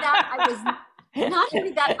 Not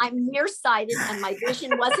only that, I'm nearsighted and my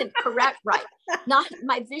vision wasn't correct. Right.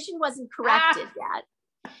 My vision wasn't corrected yet.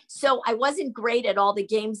 So I wasn't great at all the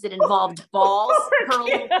games that involved balls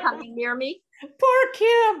hurling coming near me. Poor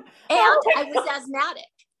Kym. And I was asthmatic.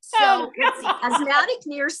 So let's see, asthmatic,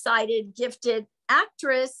 nearsighted, gifted,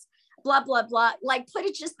 actress, blah, blah, blah. Like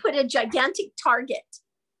just put a gigantic target.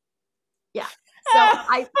 Yeah. So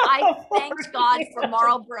I thanked God for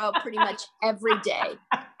Marlboro pretty much every day.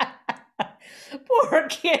 Poor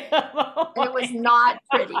Kym. Oh, it was not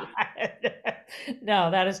pretty.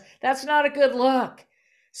 No, that's not a good look.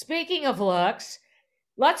 Speaking of looks,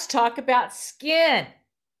 let's talk about skin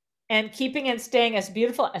and keeping and staying as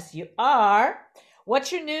beautiful as you are.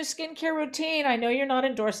 What's your new skincare routine? I know you're not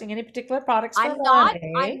endorsing any particular products. I'm not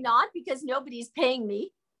because nobody's paying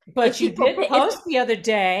me. But you did post the other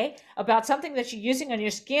day about something that you're using on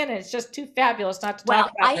your skin, and it's just too fabulous not to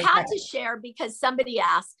talk about. I had to share because somebody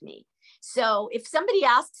asked me. So if somebody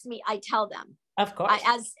asks me, I tell them. Of course.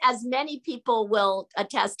 As many people will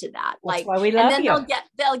attest to that. That's why we love you. And then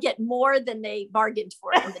they'll get more than they bargained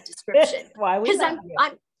for in the description. Why we love you.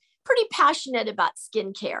 I'm pretty passionate about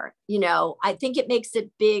skincare. You know, I think it makes a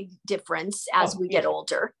big difference as we get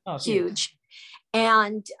older. Huge.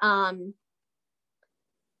 And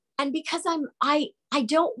because I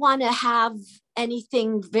don't want to have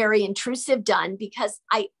anything very intrusive done, because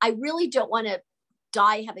I really don't want to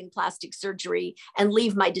die having plastic surgery and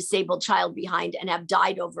leave my disabled child behind and have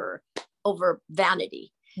died over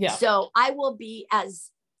vanity. Yeah. So I will be as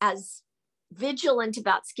vigilant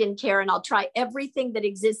about skincare, and I'll try everything that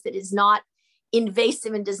exists that is not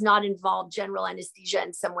invasive and does not involve general anesthesia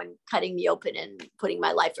and someone cutting me open and putting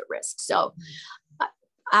my life at risk. So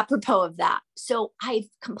apropos of that. So I've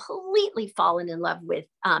completely fallen in love with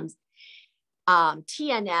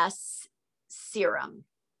TNS serum.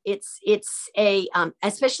 It's a,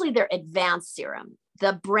 especially their advanced serum.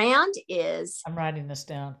 The brand is, I'm writing this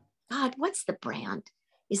down. God, what's the brand?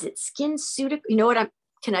 Is it SkinCeuticals? You know what?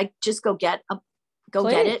 Can I just go get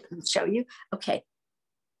it and show you? Okay.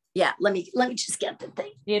 Yeah. Let me just get the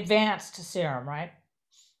thing. The advanced serum, right?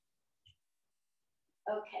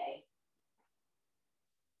 Okay.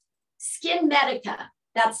 Skin Medica.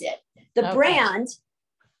 That's it. The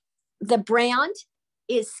brand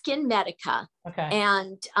is Skin Medica. Okay.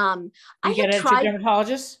 And I get it at your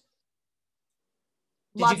dermatologist?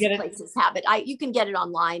 Lots of places have it. You can get it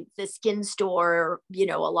online, the Skin Store, you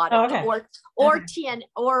know, a lot of or Skin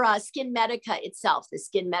Medica itself, the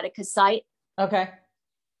Skin Medica site. Okay.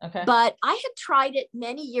 But I had tried it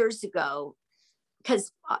many years ago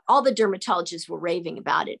because all the dermatologists were raving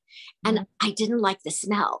about it, and I didn't like the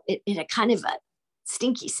smell. It had kind of a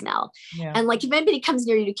stinky smell. Yeah. And like if anybody comes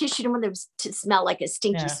near you to kiss, you don't want them to smell like a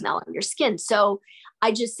stinky smell on your skin. So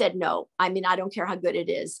I just said no. I mean, I don't care how good it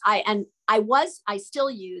is. I still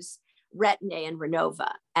use Retin-A and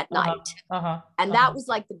Renova at night. And that was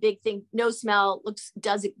like the big thing. No smell,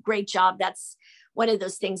 does a great job. That's one of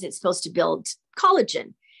those things that's supposed to build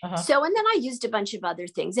collagen. So, and then I used a bunch of other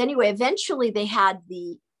things. Anyway, eventually they had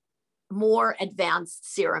the more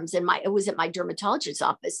advanced serums, and it was at my dermatologist's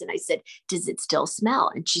office, and I said, does it still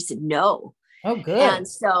smell? And she said, no. Oh, good. And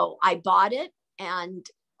so I bought it, and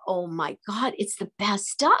oh my God, it's the best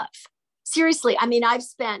stuff. Seriously. I mean, I've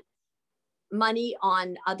spent money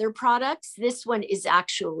on other products. This one is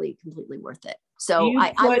actually completely worth it. So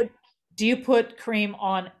do you put cream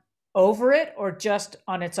on over it or just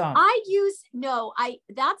on its own?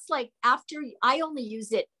 That's like after I only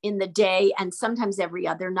use it in the day and sometimes every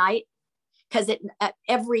other night, because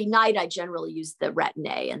every night I generally use the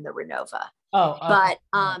Retin-A and the Renova.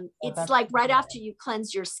 It's like right after you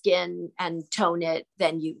cleanse your skin and tone it,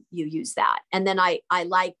 then you use that. And then I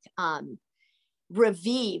like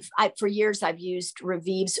Revive. For years I've used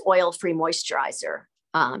Revive's oil-free moisturizer.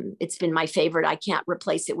 It's been my favorite. I can't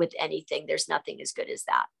replace it with anything. There's nothing as good as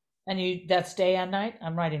that. And that's day and night?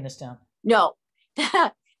 I'm writing this down. No,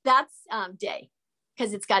 that's day,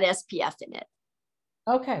 because it's got SPF in it.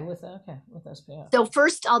 Okay, with SPF. So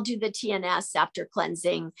first I'll do the TNS after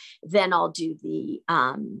cleansing, then I'll do the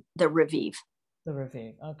Revive. The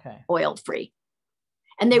Revive, okay. Oil free.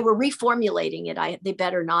 And they were reformulating it. They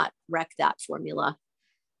better not wreck that formula.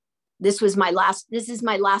 This is my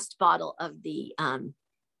last bottle of the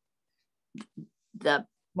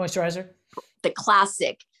moisturizer, the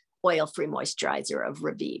classic oil-free moisturizer of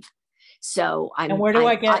Revive. So and where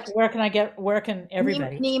can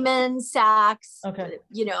everybody? Neiman, Saks, okay.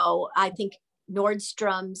 I think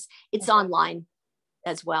Nordstrom's, it's online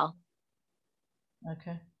as well.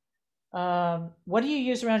 Okay. What do you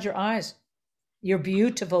use around your eyes? Your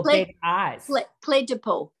beautiful big eyes. Clé de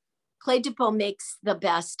Peau. Clé de Peau makes the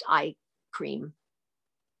best eye cream.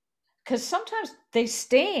 Because sometimes they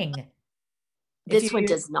sting. This one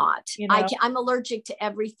does not. I'm allergic to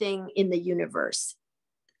everything in the universe,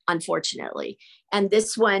 unfortunately. And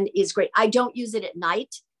this one is great. I don't use it at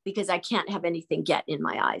night because I can't have anything get in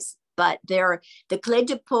my eyes. But the Clé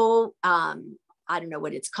de Peau, I don't know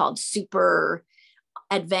what it's called, super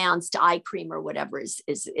advanced eye cream or whatever is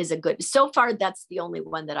a good. So far, that's the only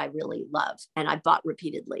one that I really love and I bought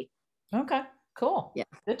repeatedly. Okay, cool. Yeah,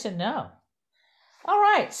 good to know. All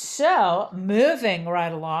right, so moving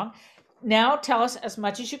right along. Now tell us as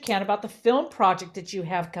much as you can about the film project that you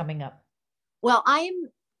have coming up. Well, I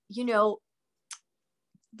am,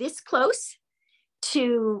 this close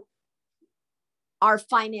to our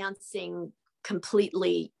financing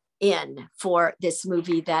completely in for this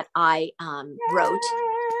movie that I wrote.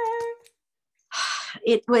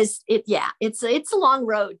 It's a long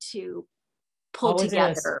road to pull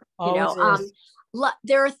together.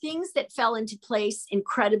 There are things that fell into place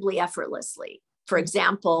incredibly effortlessly. For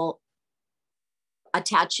example,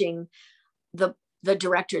 attaching the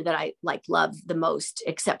director that I love the most,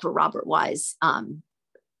 except for Robert Wise,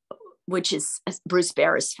 which is Bruce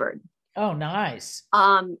Beresford. Oh, nice.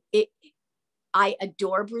 I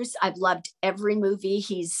adore Bruce. I've loved every movie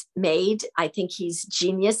he's made. I think he's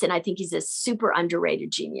genius, and I think he's a super underrated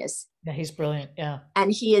genius. Yeah, he's brilliant. Yeah.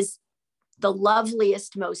 And he is the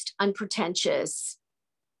loveliest, most unpretentious,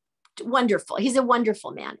 wonderful. He's a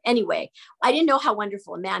wonderful man. Anyway, I didn't know how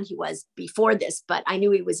wonderful a man he was before this, but I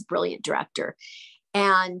knew he was a brilliant director.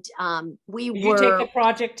 And Did you take the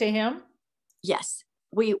project to him? Yes.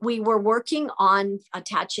 We were working on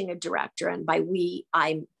attaching a director. And by we,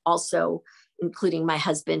 I'm also including my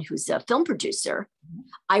husband, who's a film producer.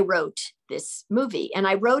 I wrote this movie, and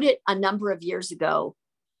I wrote it a number of years ago.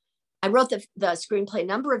 I wrote the screenplay a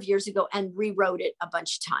number of years ago and rewrote it a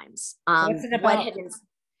bunch of times. What's it about?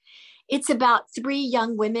 It's about 3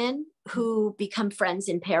 young women who become friends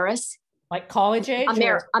in Paris. Like college age?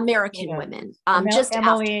 American women, just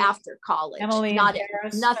after college.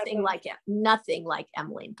 Nothing like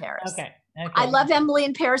Emily in Paris. Okay. I love Emily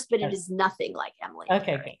in Paris, but it is nothing like Emily in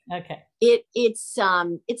Paris. Okay. It's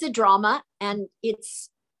a drama, and it's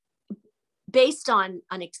based on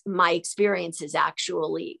my experiences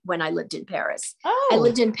actually when I lived in Paris. Oh. I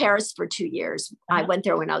lived in Paris for 2 years. I went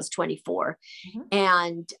there when I was 24.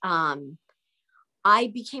 And I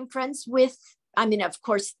became friends with, of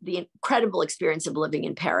course, the incredible experience of living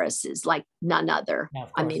in Paris is like none other.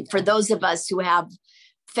 For those of us who have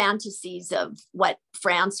fantasies of what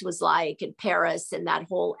France was like and Paris and that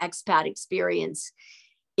whole expat experience,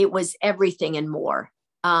 it was everything and more.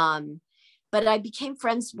 But I became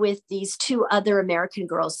friends with these 2 other American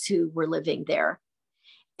girls who were living there.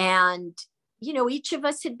 And, each of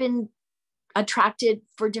us had been attracted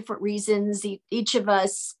for different reasons. Each of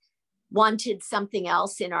us wanted something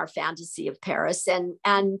else in our fantasy of Paris.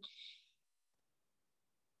 And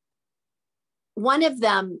one of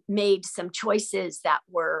them made some choices that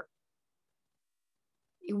were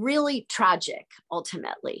really tragic,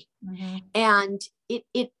 ultimately. And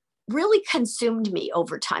it really consumed me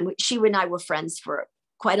over time. She and I were friends for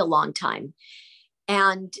quite a long time.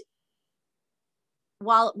 And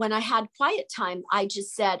when I had quiet time, I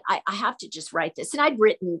just said, I have to just write this. And I'd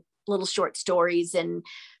written little short stories and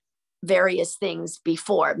various things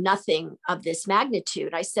before, nothing of this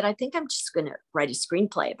magnitude. I said, I think I'm just going to write a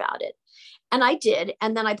screenplay about it. And I did.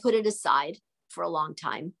 And then I put it aside for a long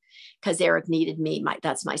time because Eric needed me.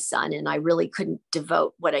 That's my son. And I really couldn't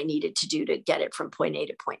devote what I needed to do to get it from point A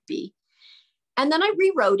to point B. And then I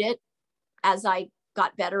rewrote it as I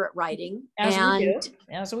got better at writing.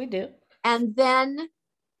 As we do. And then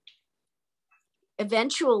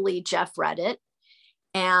eventually Jeff read it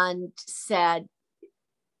and said,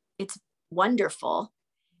 it's wonderful.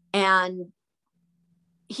 And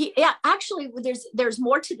actually there's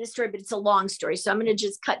more to this story, but it's a long story. So I'm going to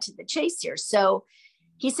just cut to the chase here. So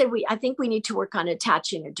he said, I think we need to work on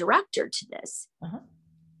attaching a director to this.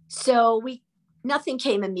 So nothing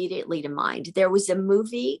came immediately to mind. There was a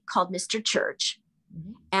movie called Mr. Church,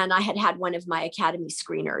 and I had one of my Academy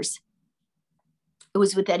screeners. It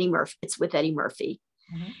was with Eddie Murphy. It's with Eddie Murphy.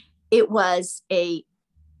 It was a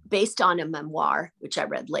based on a memoir, which I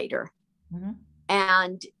read later. Mm-hmm.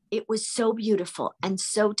 And it was so beautiful and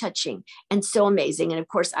so touching and so amazing. And of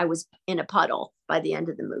course, I was in a puddle by the end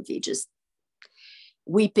of the movie, just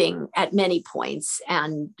weeping at many points,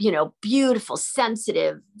 and, you know, beautiful,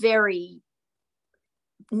 sensitive, very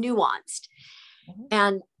nuanced. Mm-hmm.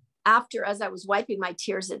 And after, as I was wiping my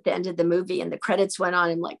tears at the end of the movie and the credits went on,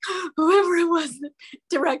 I'm like, whoever it was that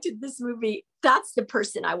directed this movie, that's the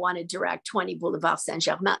person I want to direct 20 Boulevard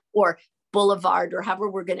Saint-Germain, or Boulevard, or however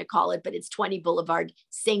we're going to call it, but it's 20 Boulevard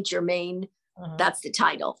Saint-Germain. Uh-huh. That's the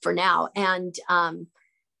title for now. And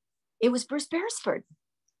it was Bruce Beresford.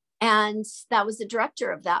 And that was the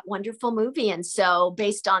director of that wonderful movie. And so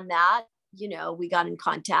based on that, you know, we got in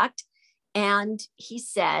contact, and he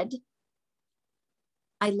said,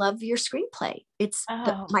 I love your screenplay. It's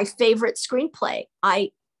my favorite screenplay.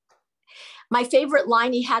 My favorite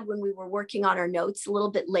line he had when we were working on our notes a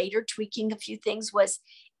little bit later, tweaking a few things, was,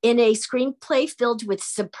 in a screenplay filled with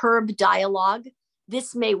superb dialogue,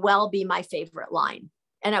 this may well be my favorite line.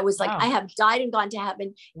 And I was like, I have died and gone to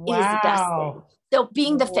heaven. Wow. It is the best thing. So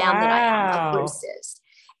being the fan that I am of Bruce's.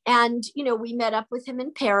 And, you know, we met up with him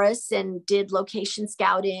in Paris and did location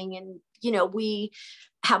scouting. And, you know, we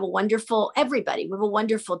have a wonderful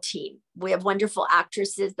team. We have wonderful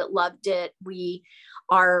actresses that loved it. We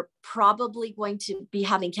are probably going to be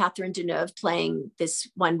having Catherine Deneuve playing this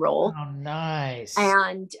one role. Oh, nice.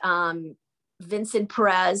 And Vincent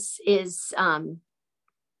Perez is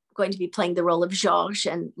going to be playing the role of Georges,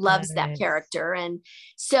 and loves that character. And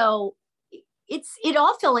so it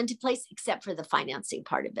all fell into place except for the financing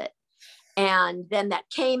part of it. And then that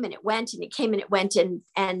came and it went, and it came and it went. And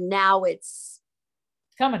now it's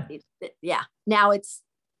coming. Now it's,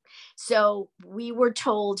 so we were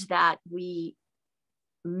told that we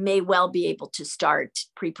may well be able to start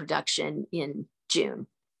pre-production in June.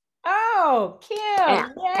 Oh,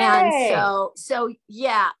 Kym. And so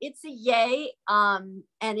yeah, it's a yay. And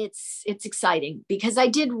it's exciting because I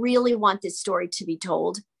did really want this story to be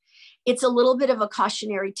told. It's a little bit of a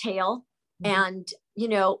cautionary tale, and, you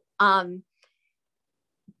know,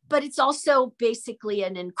 but it's also basically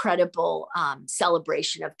an incredible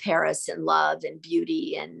celebration of Paris and love and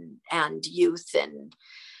beauty and youth, and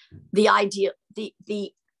the idea, the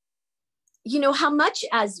you know, how much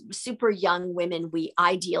as super young women we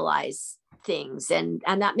idealize things, and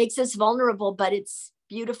that makes us vulnerable, but it's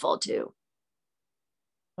beautiful too.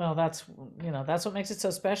 Well, that's what makes it so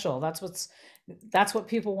special. That's what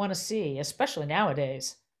people want to see, especially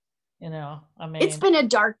nowadays. You know, I mean, it's been a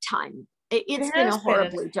dark time. It's been a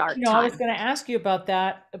horribly dark time. I was going to ask you about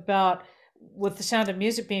that, about with The Sound of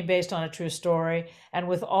Music being based on a true story, and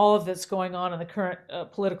with all of that's going on in the current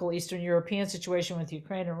political Eastern European situation with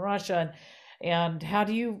Ukraine and Russia, and how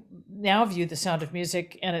do you now view The Sound of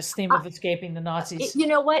Music and its theme of escaping the Nazis? You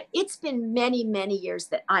know what? It's been many, many years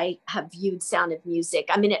that I have viewed Sound of Music.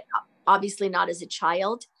 I mean, obviously not as a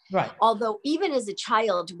child, right? Although even as a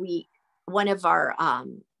child, one of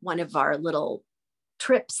our little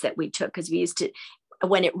trips that we took, because we used to,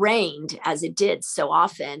 when it rained, as it did so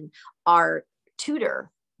often, our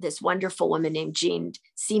tutor, this wonderful woman named Jean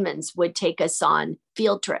Siemens, would take us on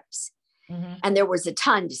field trips. Mm-hmm. And there was a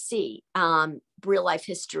ton to see, real life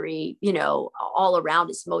history, you know, all around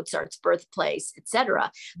us, Mozart's birthplace,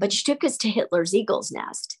 etc. But she took us to Hitler's Eagle's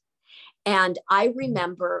Nest. And I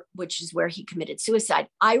remember, which is where he committed suicide,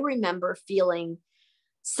 I remember feeling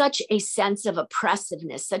such a sense of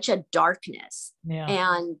oppressiveness, such a darkness. Yeah.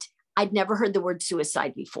 And I'd never heard the word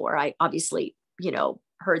suicide before. I obviously, you know,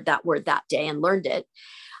 heard that word that day and learned it.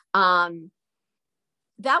 That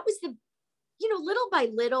was the, you know, little by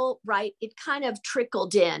little, right? It kind of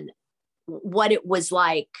trickled in what it was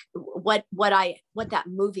like, what that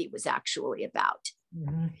movie was actually about.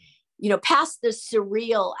 Mm-hmm. You know, past the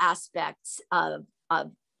surreal aspects of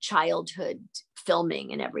childhood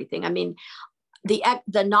filming and everything. I mean, the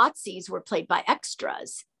Nazis were played by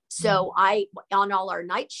extras. So on all our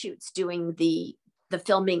night shoots doing the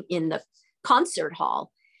filming in the concert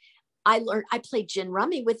hall, I played gin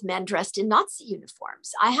rummy with men dressed in Nazi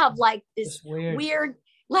uniforms. I have like this weird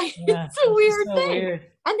like, it's a weird thing. Weird.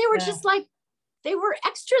 And they were just like, they were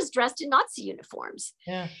extras dressed in Nazi uniforms.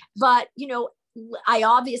 Yeah. But, you know, I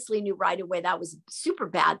obviously knew right away that was a super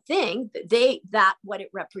bad thing. That what it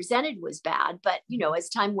represented was bad. But, you know, as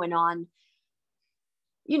time went on,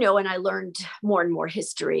 you know, and I learned more and more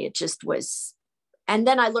history, it just was. And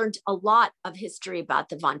then I learned a lot of history about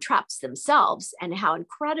the Von Trapps themselves and how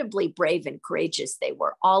incredibly brave and courageous they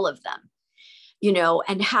were, all of them, you know,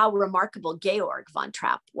 and how remarkable Georg von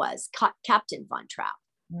Trapp was, Captain von Trapp.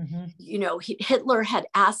 Mm-hmm. You know, Hitler had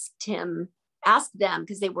asked them,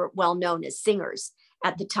 because they were well known as singers,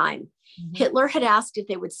 at the time. Mm-hmm. Hitler had asked if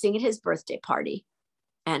they would sing at his birthday party.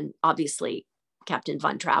 And obviously Captain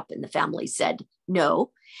von Trapp and the family said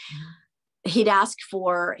no. Mm-hmm. He'd asked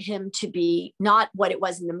for him to be not what it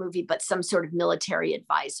was in the movie, but some sort of military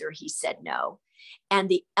advisor. He said no. And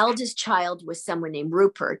the eldest child was someone named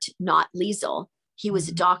Rupert, not Liesel. He was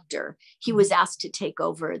a doctor. He was asked to take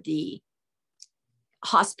over the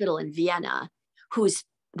hospital in Vienna, whose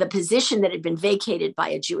the position that had been vacated by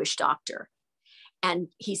a Jewish doctor. And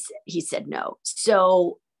he said no.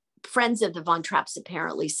 So friends of the Von Trapps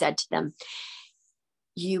apparently said to them,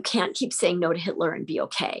 you can't keep saying no to Hitler and be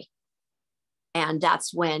okay. And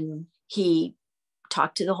that's when he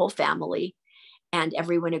talked to the whole family, and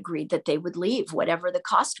everyone agreed that they would leave, whatever the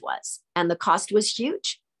cost was. And the cost was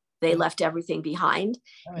huge. They left everything behind.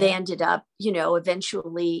 Oh, yeah. They ended up,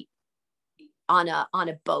 eventually on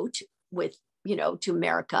a boat with, to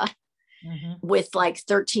America with like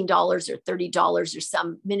 $13 or $30 or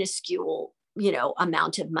some minuscule,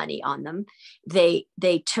 amount of money on them. They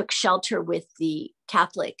took shelter with the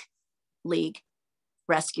Catholic League,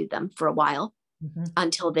 rescued them for a while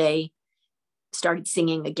until they started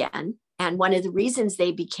singing again. And one of the reasons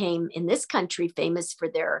they became in this country famous for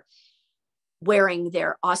their wearing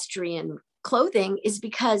their Austrian clothing is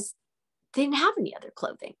because they didn't have any other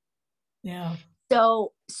clothing. Yeah.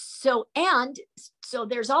 So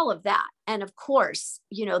there's all of that. And of course,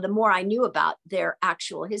 the more I knew about their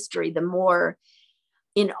actual history, the more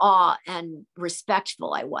in awe and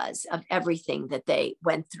respectful I was of everything that they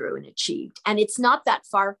went through and achieved. And it's not that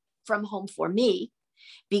far from home for me,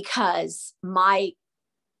 because my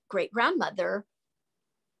great-grandmother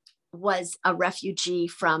was a refugee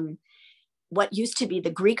from what used to be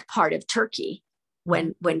the Greek part of Turkey,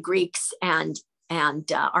 when Greeks and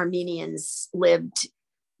Armenians lived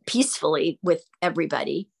peacefully with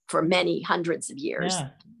everybody for many hundreds of years.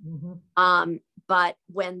 Yeah. But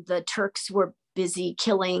when the Turks were busy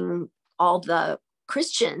killing all the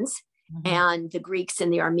Christians and the Greeks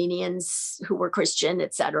and the Armenians who were Christian,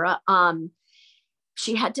 etc.,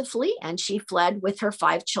 she had to flee, and she fled with her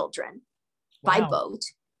 5 children by boat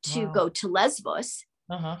to go to Lesbos,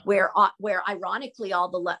 where ironically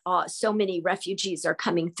so many refugees are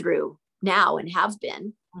coming through now and have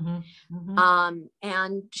been.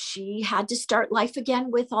 And she had to start life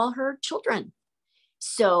again with all her children.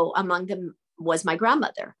 So among them was my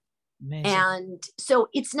grandmother. Amazing. And so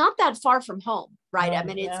it's not that far from home, right? I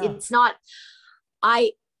mean, it's not,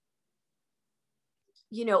 I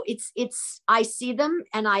see them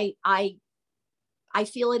and I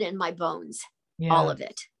feel it in my bones, all of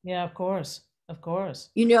it. Yeah, of course. Of course.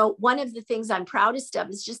 One of the things I'm proudest of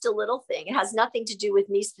is just a little thing. It has nothing to do with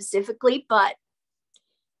me specifically, but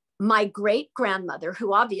my great-grandmother,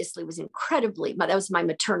 who obviously was that was my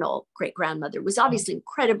maternal great-grandmother, was obviously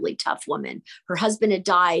incredibly tough woman. Her husband had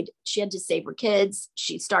died. She had to save her kids.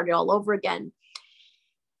 She started all over again.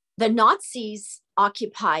 The Nazis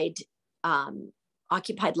occupied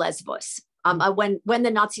Lesbos. When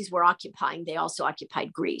the Nazis were occupying, they also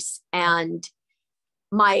occupied Greece. And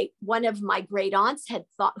one of my great aunts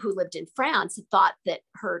who lived in France, thought that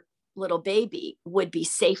her little baby would be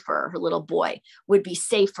safer, her little boy would be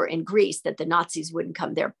safer in Greece, that the Nazis wouldn't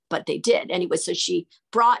come there, but they did. Anyway, so she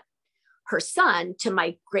brought her son to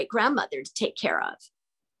my great grandmother to take care of.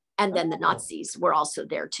 And then the Nazis were also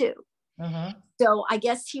there too. So I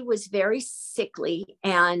guess he was very sickly,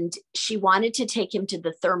 and she wanted to take him to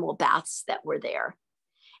the thermal baths that were there.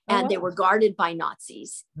 And they were guarded by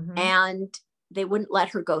Nazis, and they wouldn't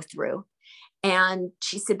let her go through. And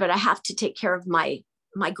she said, but I have to take care of my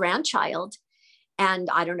grandchild. And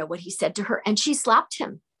I don't know what he said to her. And she slapped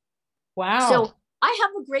him. Wow. So I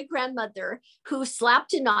have a great grandmother who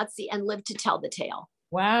slapped a Nazi and lived to tell the tale.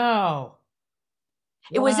 Wow.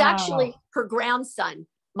 It was actually her grandson,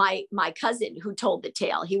 my cousin, who told the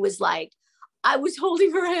tale. He was like, I was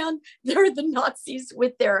holding her hand. There are the Nazis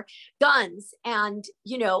with their guns. And,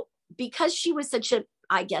 because she was such a,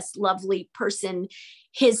 I guess, lovely person,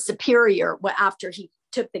 his superior, after he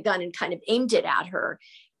took the gun and kind of aimed it at her,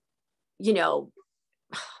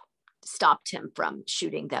 stopped him from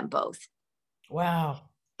shooting them both. Wow.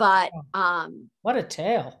 But what a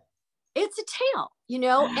tale. It's a tale,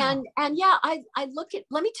 wow. and yeah, I look at,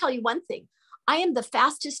 let me tell you one thing. I am the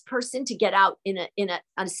fastest person to get out in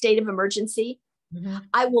a state of emergency.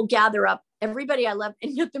 I will gather up everybody I love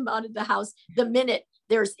and get them out of the house the minute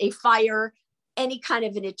there's a fire, any kind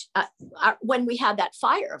of when we had that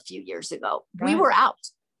fire a few years ago, we were out.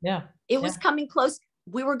 Yeah. It was coming close.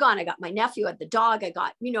 We were gone. I got my nephew, I had the dog. I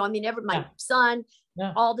got, my son,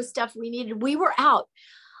 all the stuff we needed. We were out.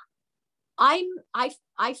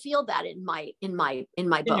 I feel that in my In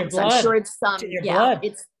your bones. I'm blood. sure it's It's in your yeah,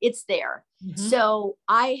 blood. it's there. So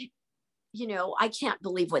I can't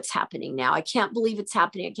believe what's happening now. I can't believe it's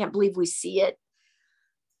happening. I can't believe we see it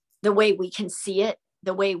the way we can see it,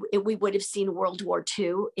 the way we would have seen World War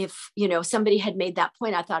II. If, somebody had made that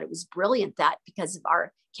point, I thought it was brilliant that because of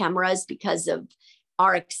our cameras, because of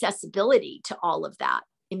our accessibility to all of that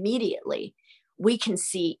immediately, we can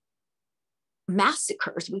see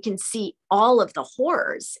massacres. We can see all of the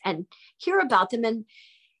horrors and hear about them. And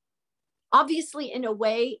obviously, in a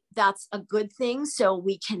way, that's a good thing. So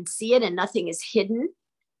we can see it and nothing is hidden.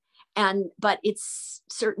 But it's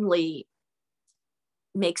certainly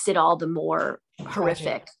makes it all the more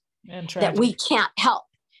horrific that we can't help,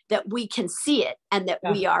 that we can see it, and that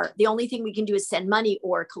we are, the only thing we can do is send money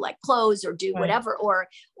or collect clothes or do whatever, or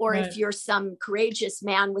if you're some courageous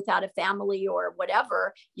man without a family or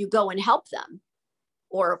whatever, you go and help them,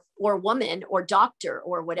 or woman or doctor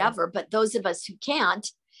or whatever. But those of us who can't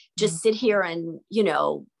just sit here and,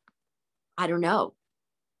 I don't know,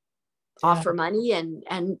 offer money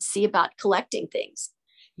and see about collecting things.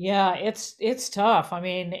 Yeah, it's tough. I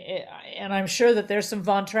mean, and I'm sure that there's some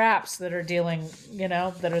Von Trapps that are dealing,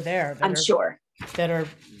 that are there. Sure. That are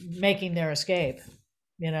making their escape,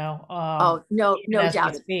 no doubt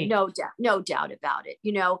about it.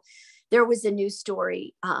 There was a news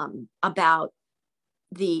story about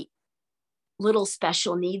the little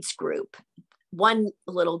special needs group, one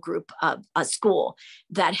little group of a school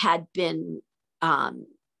that had been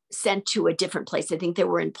sent to a different place. I think they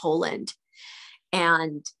were in Poland.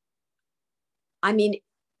 And I mean,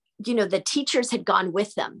 the teachers had gone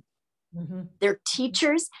with them. Their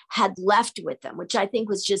teachers had left with them, which I think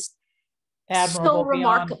was just so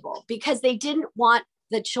remarkable, because they didn't want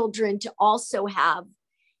the children to also have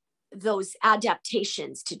those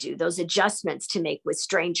adaptations to do, those adjustments to make with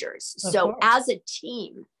strangers. So as a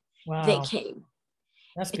team, they came.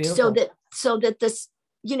 That's beautiful. So that this,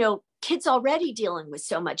 kids already dealing with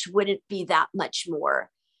so much wouldn't be that much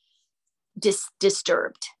more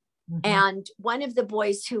disturbed. And one of the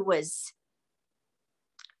boys who was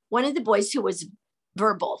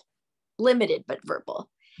verbal, limited but verbal,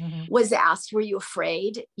 was asked, were you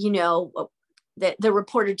afraid? The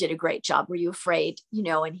reporter did a great job. Were you afraid?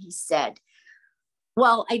 And he said,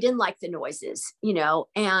 well, I didn't like the noises,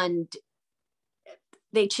 and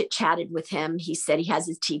they chit-chatted with him. He said he has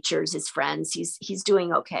his teachers, his friends, he's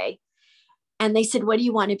doing okay. And they said, what do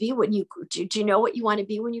you want to be when do you know what you want to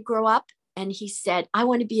be when you grow up? And he said, I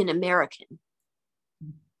want to be an American.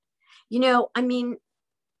 I mean,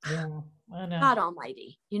 I know. God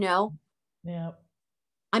almighty, Yeah.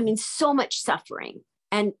 I mean, so much suffering,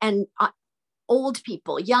 and old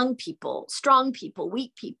people, young people, strong people,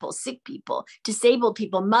 weak people, sick people, disabled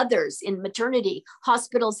people, mothers in maternity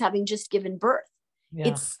hospitals having just given birth.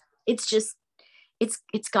 Yeah. It's just,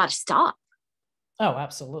 it's got to stop. Oh,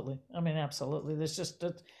 absolutely. I mean, absolutely. There's just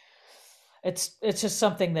it's just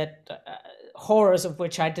something that horrors of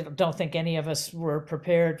which I don't think any of us were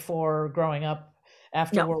prepared for growing up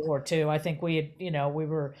after World War II. I think we had,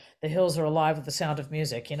 the hills are alive with the sound of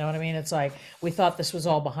music. You know what I mean? It's like, we thought this was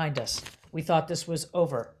all behind us. We thought this was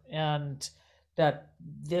over, and that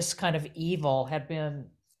this kind of evil had been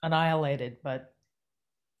annihilated, but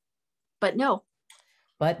no.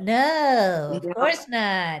 But no, of course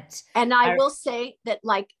not. And I will say that,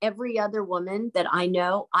 like every other woman that I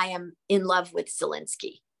know, I am in love with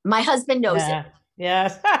Zelensky. My husband knows it.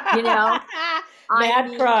 Yes. Mad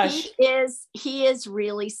crush. He is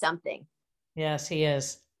really something. Yes, he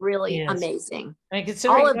is. Really amazing. I mean,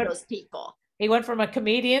 all of those people. He went from a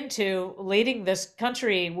comedian to leading this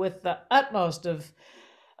country with the utmost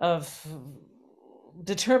of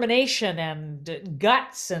determination and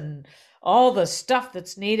guts and all the stuff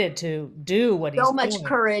that's needed to do what he's doing. So much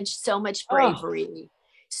courage, so much bravery,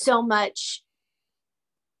 so much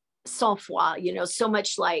sang-froid, so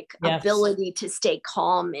much ability to stay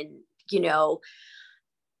calm and,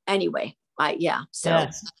 anyway, I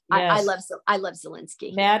love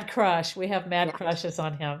Zelensky. Mad crush. We have mad crushes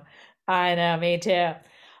on him. I know, me too.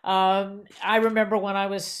 I remember when I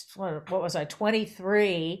was,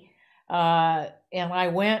 23, and I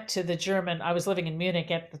went to I was living in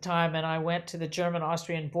Munich at the time, and I went to the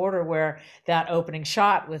German-Austrian border where that opening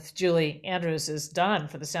shot with Julie Andrews is done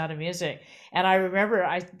for The Sound of Music. And I remember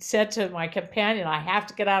I said to my companion, I have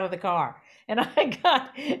to get out of the car. And I got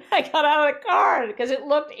out of the car because it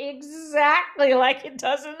looked exactly like it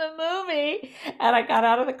does in the movie. And I got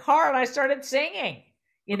out of the car and I started singing.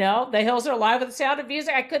 You know, the hills are alive with the sound of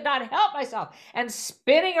music. I could not help myself and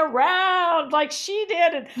spinning around like she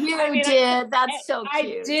did. And You did. That's so I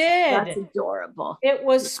cute. did. That's adorable. It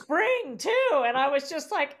was spring too, and I was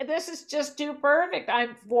just like, "This is just too perfect." I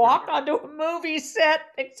walked onto a movie set,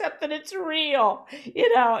 except that it's real.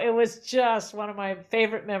 You know, it was just one of my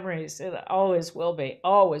favorite memories. It always will be.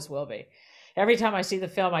 Always will be. Every time I see the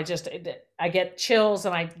film, I get chills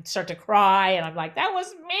and I start to cry, and I'm like, "That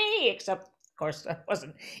was me," except. Of course, I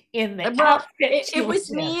wasn't in the outfit. It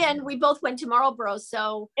was me, and we both went to Marlboro,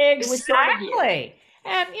 so exactly. It was sort of you.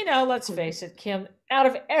 And you know, let's face it, Kym. Out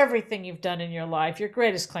of everything you've done in your life, your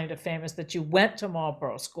greatest claim to fame is that you went to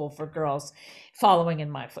Marlboro School for Girls, following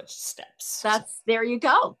in my footsteps. There you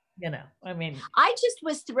go. You know, I mean, I just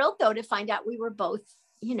was thrilled though to find out we were both,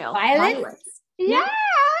 pilots.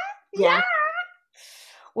 Yeah.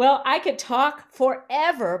 Well, I could talk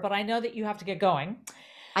forever, but I know that you have to get going.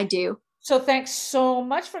 I do. So thanks so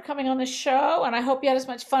much for coming on the show, and I hope you had as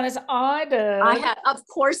much fun as I did. Of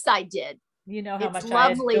course I did. You know how it's much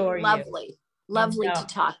lovely, I adore lovely to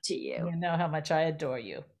talk to you. You know how much I adore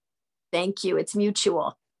you. Thank you. It's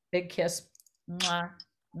mutual. Big kiss. Mwah,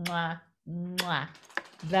 mwah, mwah.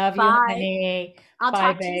 Love Bye. you, honey. I'll Bye,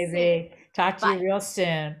 talk baby. to you soon. Talk to you real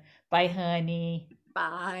soon. Bye, honey.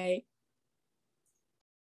 Bye.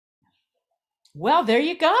 Well, there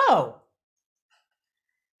you go.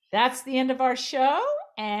 That's the end of our show.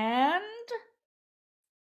 And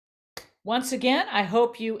once again, I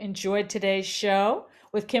hope you enjoyed today's show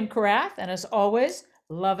with Kym Karath. And as always,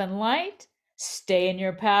 love and light, stay in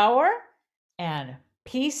your power, and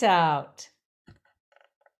peace out.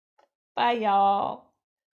 Bye, y'all.